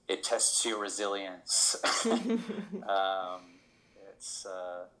it tests your resilience.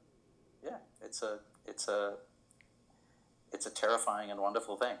 It's a terrifying and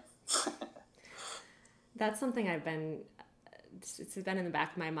wonderful thing. That's something it's been in the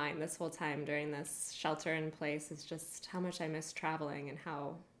back of my mind this whole time during this shelter in place, is just how much I miss traveling and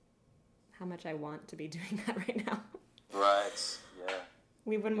how much I want to be doing that right now. Right, yeah.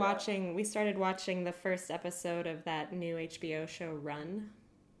 We started watching the first episode of that new HBO show, Run.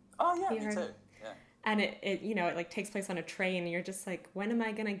 Oh, yeah, me too. Yeah. And it takes place on a train, and you're just like, when am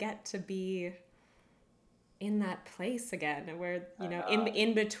I going to get to be in that place again? Where,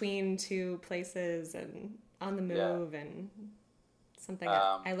 in between two places and on the move, and something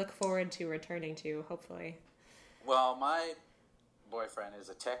I look forward to returning to, hopefully. Well, my boyfriend is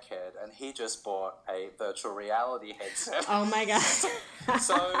a tech head, and he just bought a virtual reality headset. Oh my god.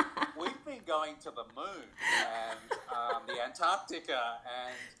 So we've been going to the moon and the Antarctica,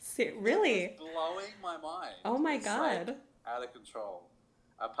 and really, it's blowing my mind. Oh my god. Like, out of control.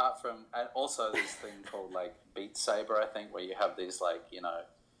 Apart from, and also this thing called Beat Saber, I think, where you have these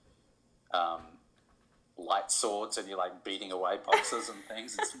light swords and you're beating away boxes and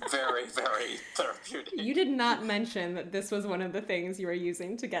things. It's very, very therapeutic. You did not mention that this was one of the things you were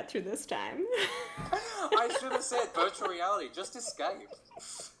using to get through this time. I should have said virtual reality. Just escape.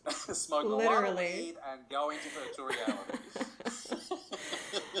 Smoke a lot of weed and go into virtual reality.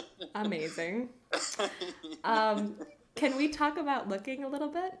 Amazing. Can we talk about looking a little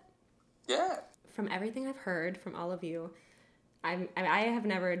bit? Yeah. From everything I've heard from all of you, I have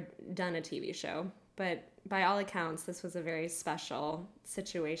never done a TV show, but by all accounts, this was a very special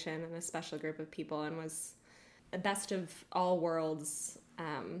situation and a special group of people, and was a best of all worlds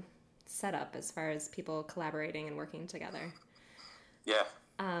setup as far as people collaborating and working together. Yeah.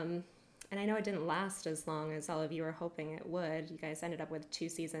 And I know it didn't last as long as all of you were hoping it would. You guys ended up with 2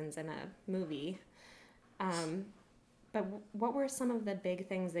 seasons and a movie. But what were some of the big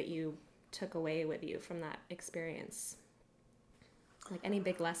things that you took away with you from that experience? Any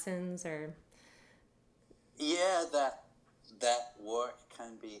big lessons or... Yeah, that work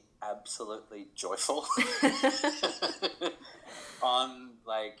can be absolutely joyful on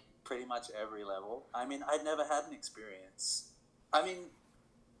pretty much every level. I mean, I'd never had an experience. I'd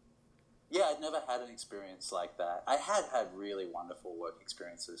never had an experience like that. I had really wonderful work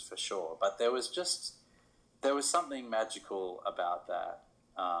experiences for sure, but there was something magical about that.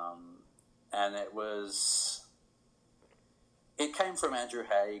 And it came from Andrew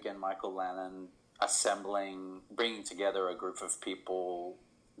Haig and Michael Lannon bringing together a group of people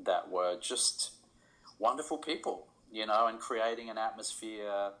that were just wonderful people, and creating an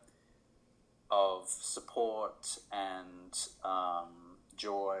atmosphere of support and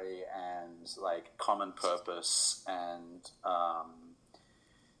joy and like common purpose and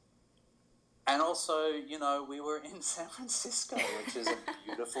also, you know, we were in San Francisco, which is a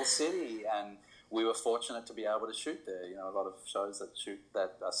beautiful city, and we were fortunate to be able to shoot there. You know, a lot of shows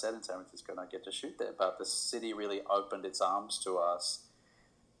that are set in San Francisco don't get to shoot there, but the city really opened its arms to us,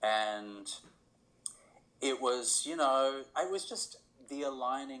 and it was, you know, it was just the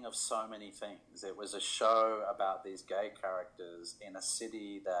aligning of so many things. It was a show about these gay characters in a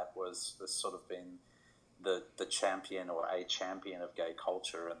city that was sort of been the champion or a champion of gay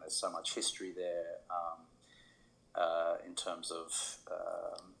culture, and there's so much history there in terms of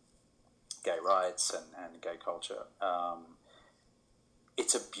gay rights and gay culture.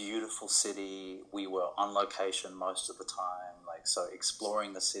 It's a beautiful city. We were on location most of the time, like, so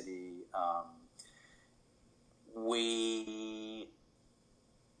exploring the city. We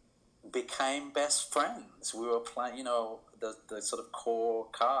became best friends. We were playing, you know, the sort of core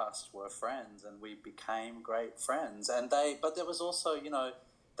cast were friends, and we became great friends. But there was also, you know,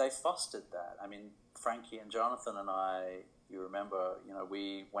 they fostered that. I mean, Frankie and Jonathan and I, you remember, you know,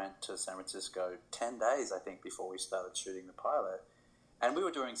 we went to San Francisco 10 days, I think, before we started shooting the pilot. And we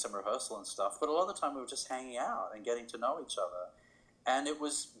were doing some rehearsal and stuff, but a lot of the time we were just hanging out and getting to know each other. And it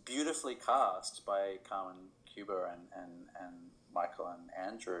was beautifully cast by Carmen Cuba and Michael and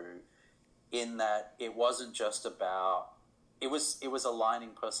Andrew, in that it wasn't just about, it was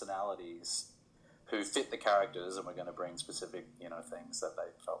aligning personalities who fit the characters, and we're going to bring specific, you know, things that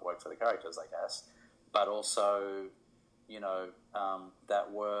they felt worked for the characters, I guess, but also, you know,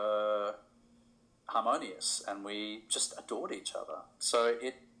 that were harmonious, and we just adored each other. So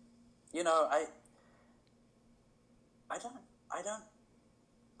it, you know,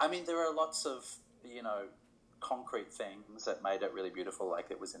 I mean, there are lots of, you know, concrete things that made it really beautiful.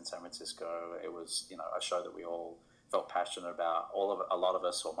 Like, it was in San Francisco. It was, you know, a show that we all felt passionate about. A lot of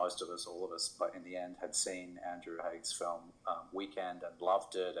us, or most of us, all of us, but in the end, had seen Andrew Haig's film Weekend and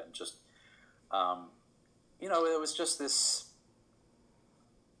loved it, and just, you know, there was just this,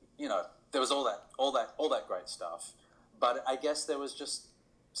 you know, there was all that great stuff. But I guess there was just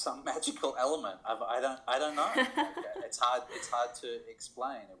some magical element of, I don't know. It's hard to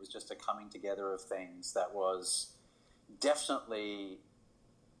explain. It was just a coming together of things that was definitely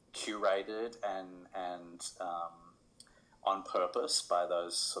curated and on purpose by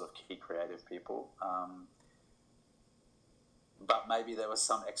those sort of key creative people. But maybe there was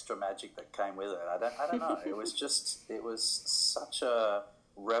some extra magic that came with it. I don't know. It was such a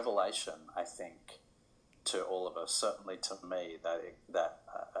revelation, I think, to all of us, certainly to me, that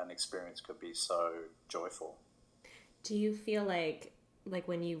an experience could be so joyful. Do you feel like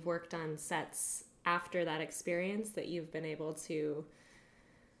when you've worked on sets after that experience that you've been able to,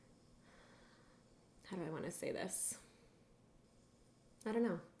 how do I want to say this? I don't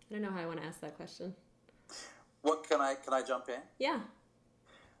know how I want to ask that question. What can I jump in? Yeah.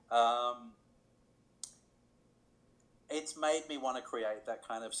 It's made me want to create that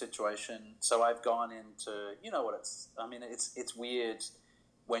kind of situation. So I've gone into, you know what it's, I mean, it's weird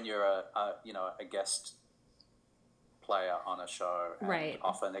when you're a guest player on a show. And right.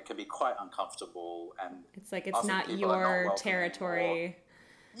 Often it can be quite uncomfortable, and it's like it's not your territory.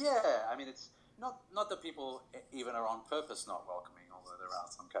 Yeah, I mean, it's not that people even are on purpose not welcoming, although there are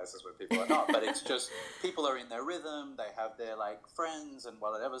some cases where people are not, but it's just people are in their rhythm, they have their like friends and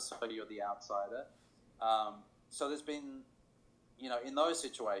whatever, so you're the outsider. So there's been, you know, in those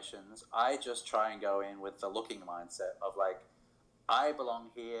situations, I just try and go in with the looking mindset of like, I belong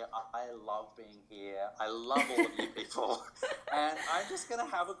here, I love being here, I love all of you people, and I'm just going to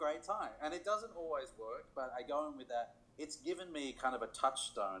have a great time. And it doesn't always work, but I go in with that. It's given me kind of a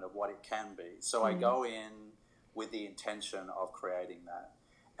touchstone of what it can be. So I go in with the intention of creating that.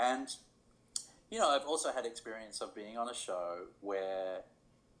 And, you know, I've also had experience of being on a show where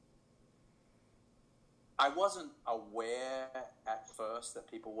I wasn't aware at first that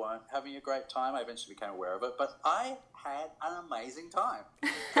people weren't having a great time. I eventually became aware of it, but I had an amazing time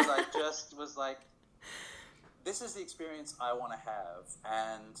because I just was like, this is the experience I want to have,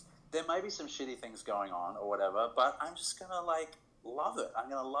 and there may be some shitty things going on or whatever, but I'm just going to like love it. I'm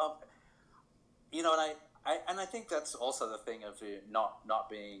going to love it. You know, and I think that's also the thing of not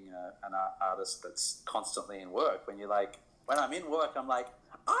being an artist that's constantly in work. When you're like, when I'm in work, I'm like,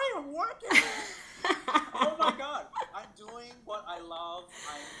 I am working. Oh my God, I'm doing what I love.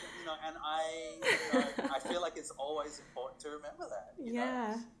 I feel like it's always important to remember that. You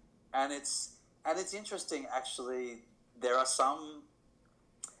know? And it's interesting, actually. There are some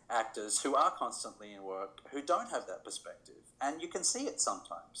actors who are constantly in work who don't have that perspective, and you can see it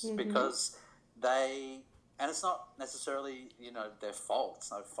sometimes because they, and it's not necessarily, their fault.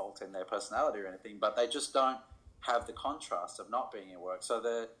 It's no fault in their personality or anything, but they just don't have the contrast of not being in work. So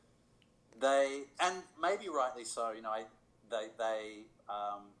they and maybe rightly so, they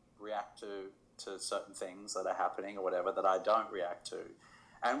react to certain things that are happening or whatever that I don't react to.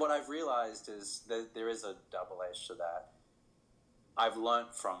 And what I've realized is that there is a double edge to that. I've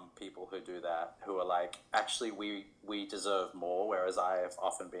learnt from people who do that, who are like, actually, we deserve more, whereas I have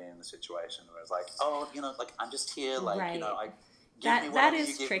often been in the situation where it's like, oh, I'm just here, right. That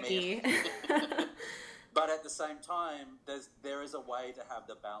is tricky. But at the same time, there is a way to have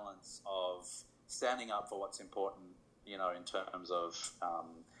the balance of standing up for what's important, in terms of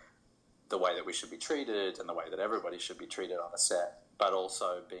the way that we should be treated and the way that everybody should be treated on a set, but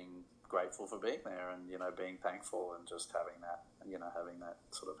also being grateful for being there and, being thankful and just having that, having that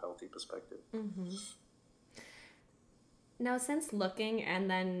sort of healthy perspective. Mm-hmm. Now, since Looking and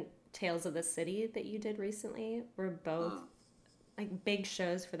then Tales of the City that you did recently were both like big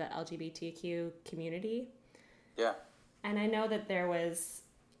shows for the LGBTQ community. Yeah. And I know that there was,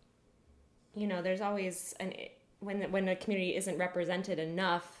 there's always when a community isn't represented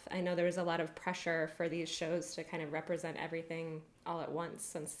enough, I know there was a lot of pressure for these shows to kind of represent everything all at once,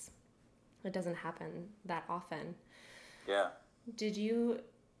 since it doesn't happen that often. Yeah. Did you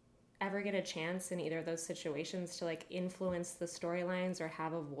ever get a chance in either of those situations to like influence the storylines or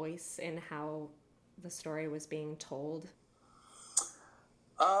have a voice in how the story was being told?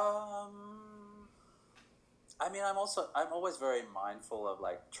 I'm always very mindful of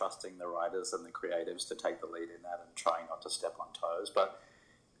like trusting the writers and the creatives to take the lead in that and trying not to step on toes. But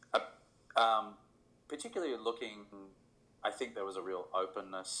particularly Looking, I think there was a real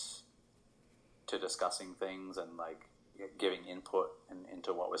openness to discussing things and like giving input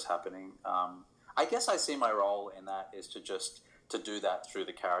into what was happening. I guess I see my role in that is to do that through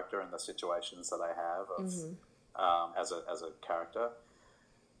the character and the situations that I have of, as a character.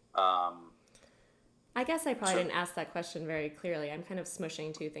 I guess I probably didn't ask that question very clearly. I'm kind of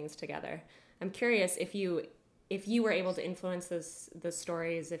smushing two things together. I'm curious if you were able to influence the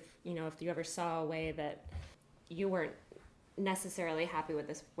stories, if you ever saw a way that you weren't necessarily happy with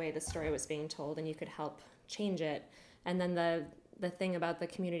this way the story was being told and you could help change it. And then the thing about the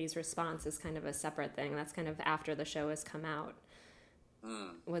community's response is kind of a separate thing. That's kind of after the show has come out.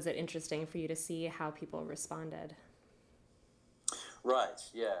 Was it interesting for you to see how people responded? Right,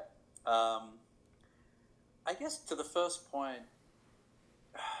 yeah. I guess to the first point,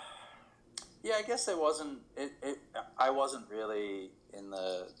 yeah, I guess there wasn't. I wasn't really in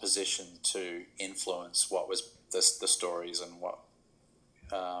the position to influence what was the stories and what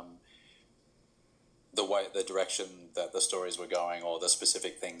the direction that the stories were going, or the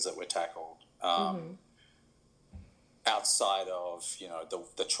specific things that were tackled. Outside of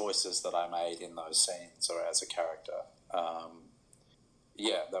the choices that I made in those scenes or as a character,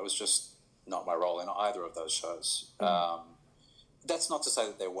 that was just not my role in either of those shows. That's not to say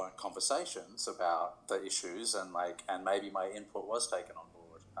that there weren't conversations about the issues and maybe my input was taken on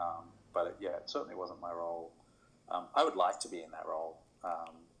board. But it certainly wasn't my role. I would like to be in that role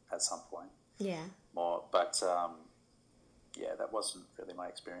at some point. Yeah. More, but that wasn't really my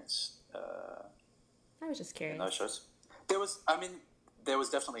experience. I was just curious. In those shows, there was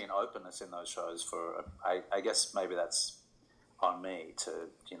definitely an openness in those shows for. I guess maybe that's on me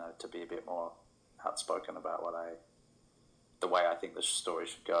to be a bit more outspoken about the way I think the story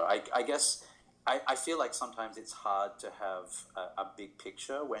should go. I guess I feel like sometimes it's hard to have a big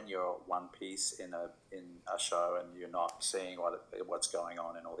picture when you're one piece in a show and you're not seeing what's going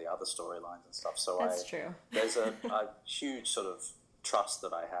on in all the other storylines and stuff. So that's true. There's a huge sort of trust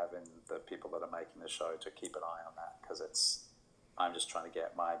that I have in the people that are making the show to keep an eye on that, because I'm just trying to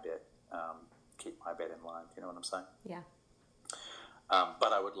get my bit, keep my bit in line. You know what I'm saying? Yeah.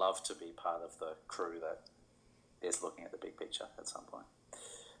 But I would love to be part of the crew that is looking at the big picture at some point.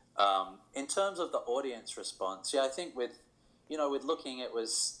 In terms of the audience response, I think with Looking, it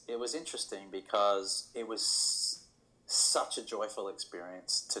was interesting because it was such a joyful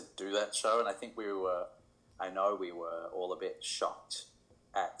experience to do that show, and I think we were all a bit shocked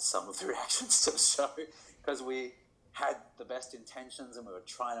at some of the reactions to the show, because we had the best intentions and we were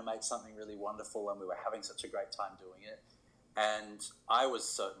trying to make something really wonderful and we were having such a great time doing it. And I was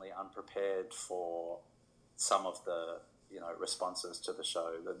certainly unprepared for some of the, responses to the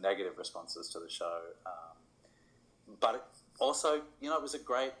show, the negative responses to the show. But also, it was a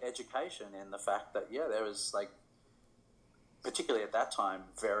great education in the fact that, there was particularly at that time,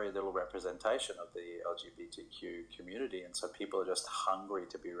 very little representation of the LGBTQ community. And so people are just hungry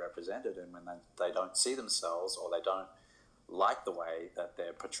to be represented. And when they don't see themselves or they don't like the way that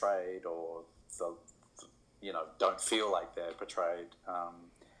they're portrayed or don't feel like they're portrayed. I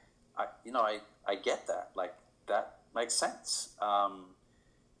get that. Like, that makes sense.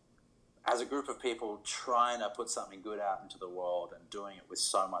 As a group of people trying to put something good out into the world and doing it with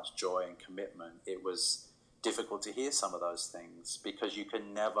so much joy and commitment, it was difficult to hear some of those things, because you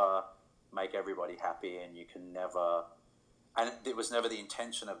can never make everybody happy, and you can never, and it was never the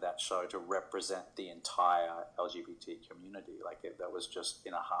intention of that show to represent the entire LGBT community. Like, that was just,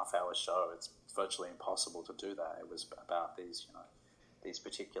 in a half-hour show, it's virtually impossible to do that. It was about these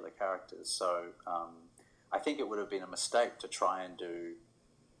particular characters. So I think it would have been a mistake to try and do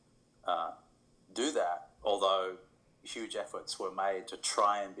that, although huge efforts were made to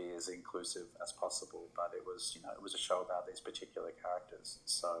try and be as inclusive as possible. But it was a show about these particular characters.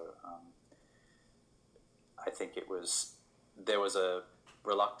 So I think there was a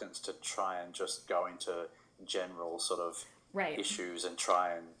reluctance to try and just go into general sort of issues and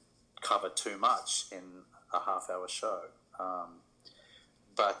try and cover too much in a half-hour show.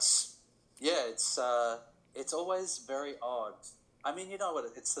 But yeah, it's always very odd. I mean, you know what?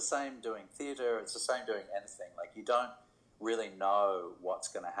 It's the same doing theatre. It's the same doing anything. Like, you don't really know what's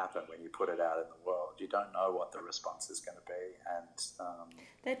going to happen when you put it out in the world. You don't know what the response is going to be, and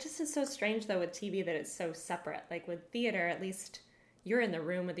that just is so strange, though, with TV, that it's so separate. Like, with theatre, at least you're in the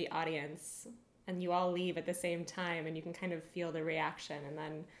room with the audience, and you all leave at the same time, and you can kind of feel the reaction. And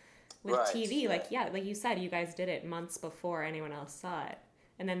then with TV, like you said, you guys did it months before anyone else saw it,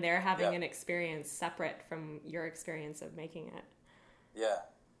 and then they're having an experience separate from your experience of making it. Yeah.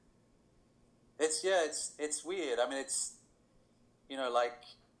 It's weird. I mean, it's,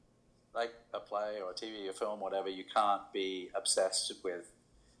 like a play or a TV or film, whatever, you can't be obsessed with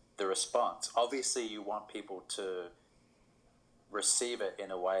the response. Obviously, you want people to receive it in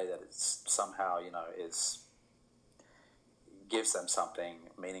a way that it's somehow, gives them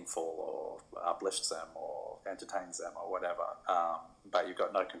something meaningful, or uplifts them, or entertains them, or whatever. But you've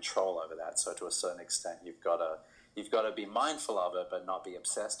got no control over that. So to a certain extent, you've got to be mindful of it, but not be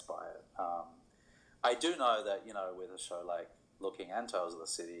obsessed by it. I do know that, with a show like Looking and Tales of the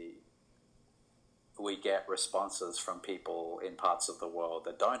City, we get responses from people in parts of the world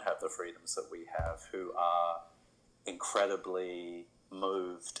that don't have the freedoms that we have, who are incredibly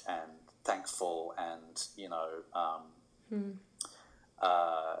moved and thankful and,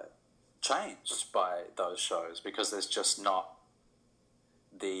 changed by those shows, because there's just not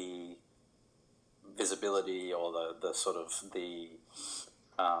the visibility or the sort of the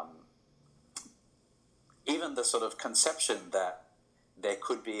even the sort of conception that there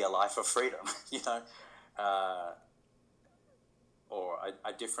could be a life of freedom, or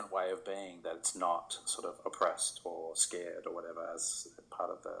a different way of being that's not sort of oppressed or scared or whatever as part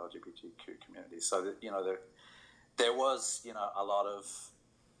of the LGBTQ community. So that, there was a lot of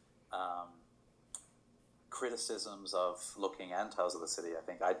criticisms of Looking and Tales of the City. I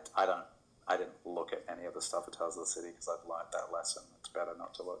think I didn't look at any of the stuff at Tales of the City because I've learned that lesson. It's better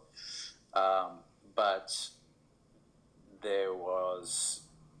not to look. But there was,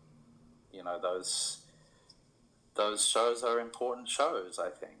 those shows are important shows, I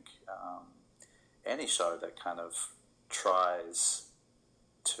think. Any show that kind of tries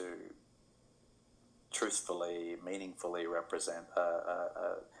to truthfully, meaningfully represent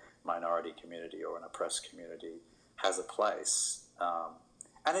a minority community or an oppressed community has a place.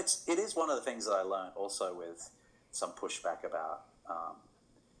 And it is one of the things that I learned also with some pushback about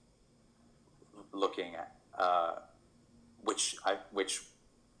looking at, which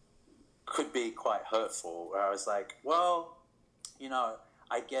could be quite hurtful, where I was like, well, I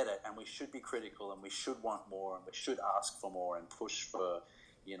get it, and we should be critical, and we should want more, and we should ask for more, and push for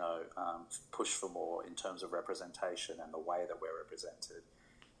more in terms of representation and the way that we're represented.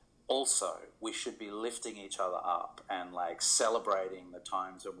 Also, we should be lifting each other up and celebrating the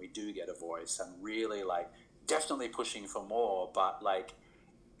times when we do get a voice, and really definitely pushing for more, but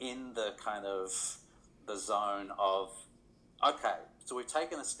in the kind of the zone of, okay, so we've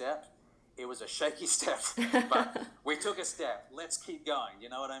taken a step. It was a shaky step, but we took a step. Let's keep going. You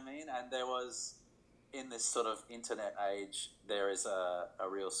know what I mean? And there was, in this sort of internet age, there is a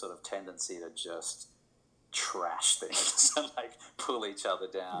real sort of tendency to just trash things and pull each other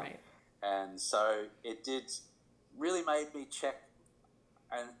down. Right. And so it did really made me check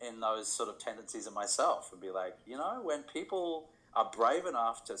in those sort of tendencies in myself and be like, when people are brave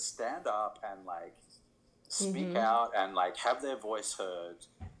enough to stand up and speak out and have their voice heard,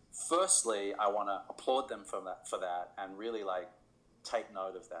 firstly, I want to applaud them for that and really take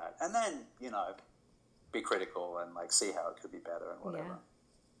note of that, and then be critical and see how it could be better and whatever.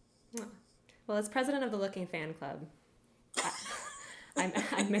 Yeah. Well, as president of the Looking Fan Club,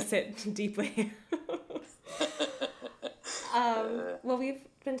 I miss it deeply. Well, we've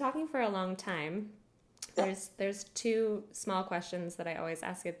been talking for a long time. There's two small questions that I always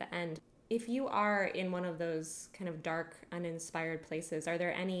ask at the end. If you are in one of those kind of dark, uninspired places, are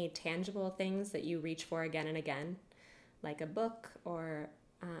there any tangible things that you reach for again and again? Like a book or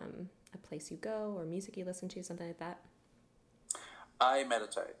a place you go or music you listen to, something like that? I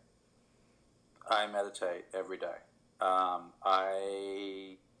meditate. I meditate every day.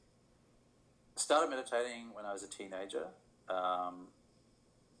 I started meditating when I was a teenager.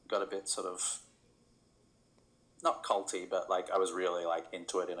 Got a bit sort of, not culty, but like I was really like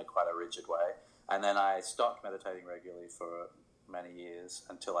into it in a quite a rigid way. And then I stopped meditating regularly for many years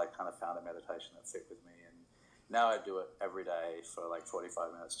until I kind of found a meditation that fit with me. And now I do it every day for like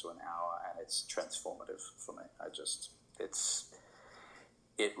 45 minutes to an hour, and it's transformative for me.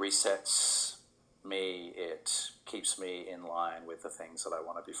 It resets me, it keeps me in line with the things that I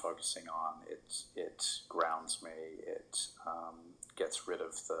want to be focusing on. It grounds me, it gets rid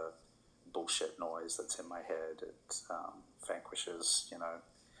of the bullshit noise that's in my head. It vanquishes,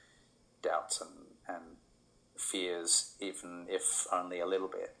 doubts and fears, even if only a little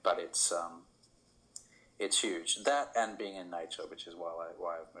bit. But it's huge. That and being in nature, which is why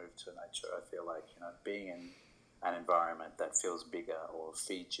I've moved to nature. I feel like being in an environment that feels bigger or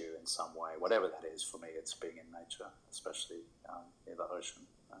feeds you in some way, whatever that is. For me, it's being in nature, especially near the ocean.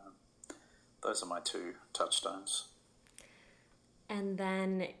 Those are my two touchstones. And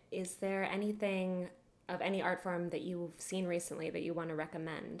then, is there anything of any art form that you've seen recently that you want to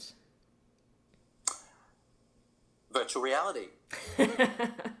recommend? Virtual reality.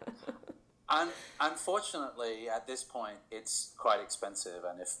 Unfortunately, at this point, it's quite expensive,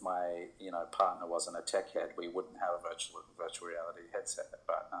 and if my partner wasn't a tech head, we wouldn't have a virtual reality headset.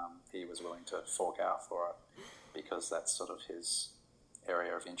 But he was willing to fork out for it because that's sort of his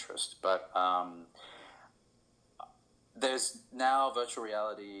area of interest. But there's now virtual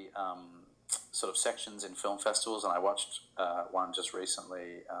reality sort of sections in film festivals, and I watched one just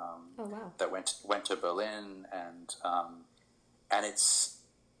recently that went to Berlin, and it's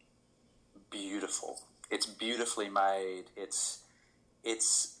beautiful. It's beautifully made. It's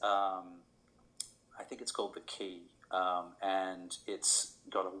I think it's called The Key, and it's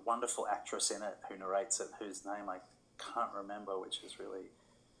got a wonderful actress in it who narrates it, whose name I can't remember, which is really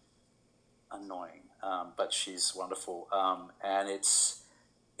annoying, but she's wonderful. And it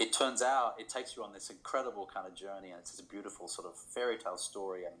turns out it takes you on this incredible kind of journey, and it's this beautiful sort of fairy tale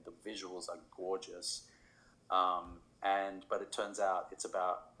story, and the visuals are gorgeous. But it turns out it's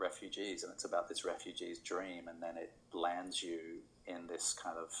about refugees, and it's about this refugee's dream, and then it lands you in this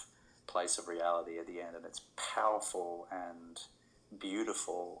kind of place of reality at the end, and it's powerful and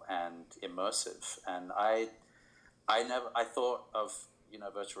beautiful and immersive. And I thought of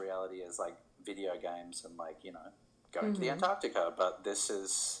virtual reality as like video games and like going to the Antarctica, but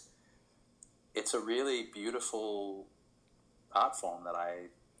it's a really beautiful art form that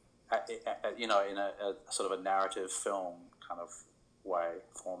in a sort of a narrative film kind of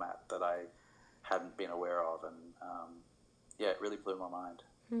format that I hadn't been aware of, and it really blew my mind.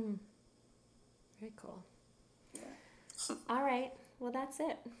 Very cool. Yeah. All right. Well, that's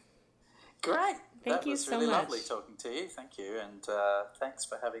it. Great. Thank you so much. That was really lovely talking to you. Thank you, and thanks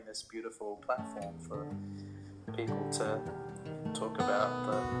for having this beautiful platform for people to talk about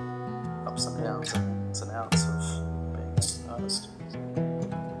the ups and downs and ins and outs of being an artist.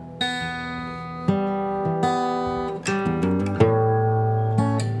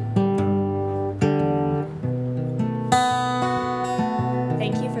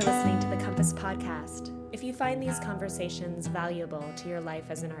 If you find these conversations valuable to your life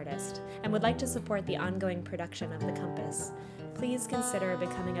as an artist and would like to support the ongoing production of The Compass, please consider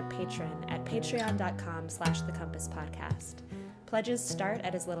becoming a patron at patreon.com/thecompasspodcast. Pledges start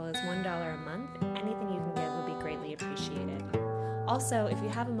at as little as $1 a month. Anything you can give would be greatly appreciated. Also, if you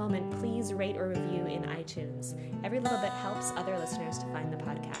have a moment, please rate or review in iTunes. Every little bit helps other listeners to find the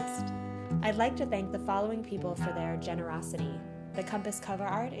podcast. I'd like to thank the following people for their generosity. The Compass cover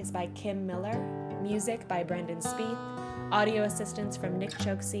art is by Kim Miller, music by Brendan Spieth, audio assistance from Nick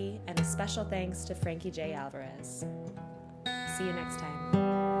Chokesy, and a special thanks to Frankie J. Alvarez. See you next time.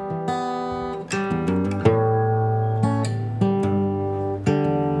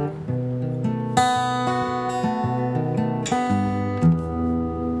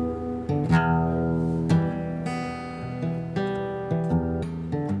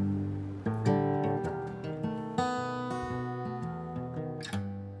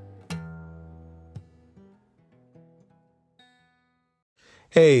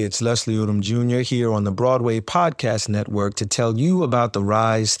 Hey, it's Leslie Odom Jr. here on the Broadway Podcast Network to tell you about the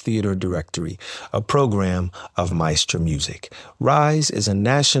Rise Theater Directory, a program of Maestro Music. Rise is a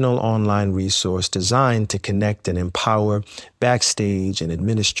national online resource designed to connect and empower backstage and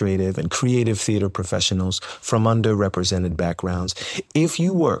administrative and creative theater professionals from underrepresented backgrounds. If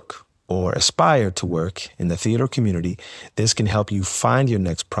you work or aspire to work in the theater community, this can help you find your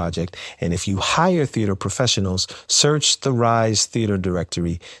next project. And if you hire theater professionals, search the Rise Theater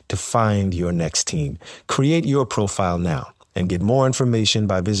Directory to find your next team. Create your profile now and get more information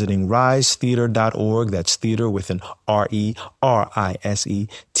by visiting risetheatre.org. That's theater with an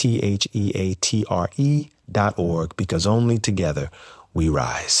RERISETHEATRE.org, because only together we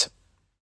rise.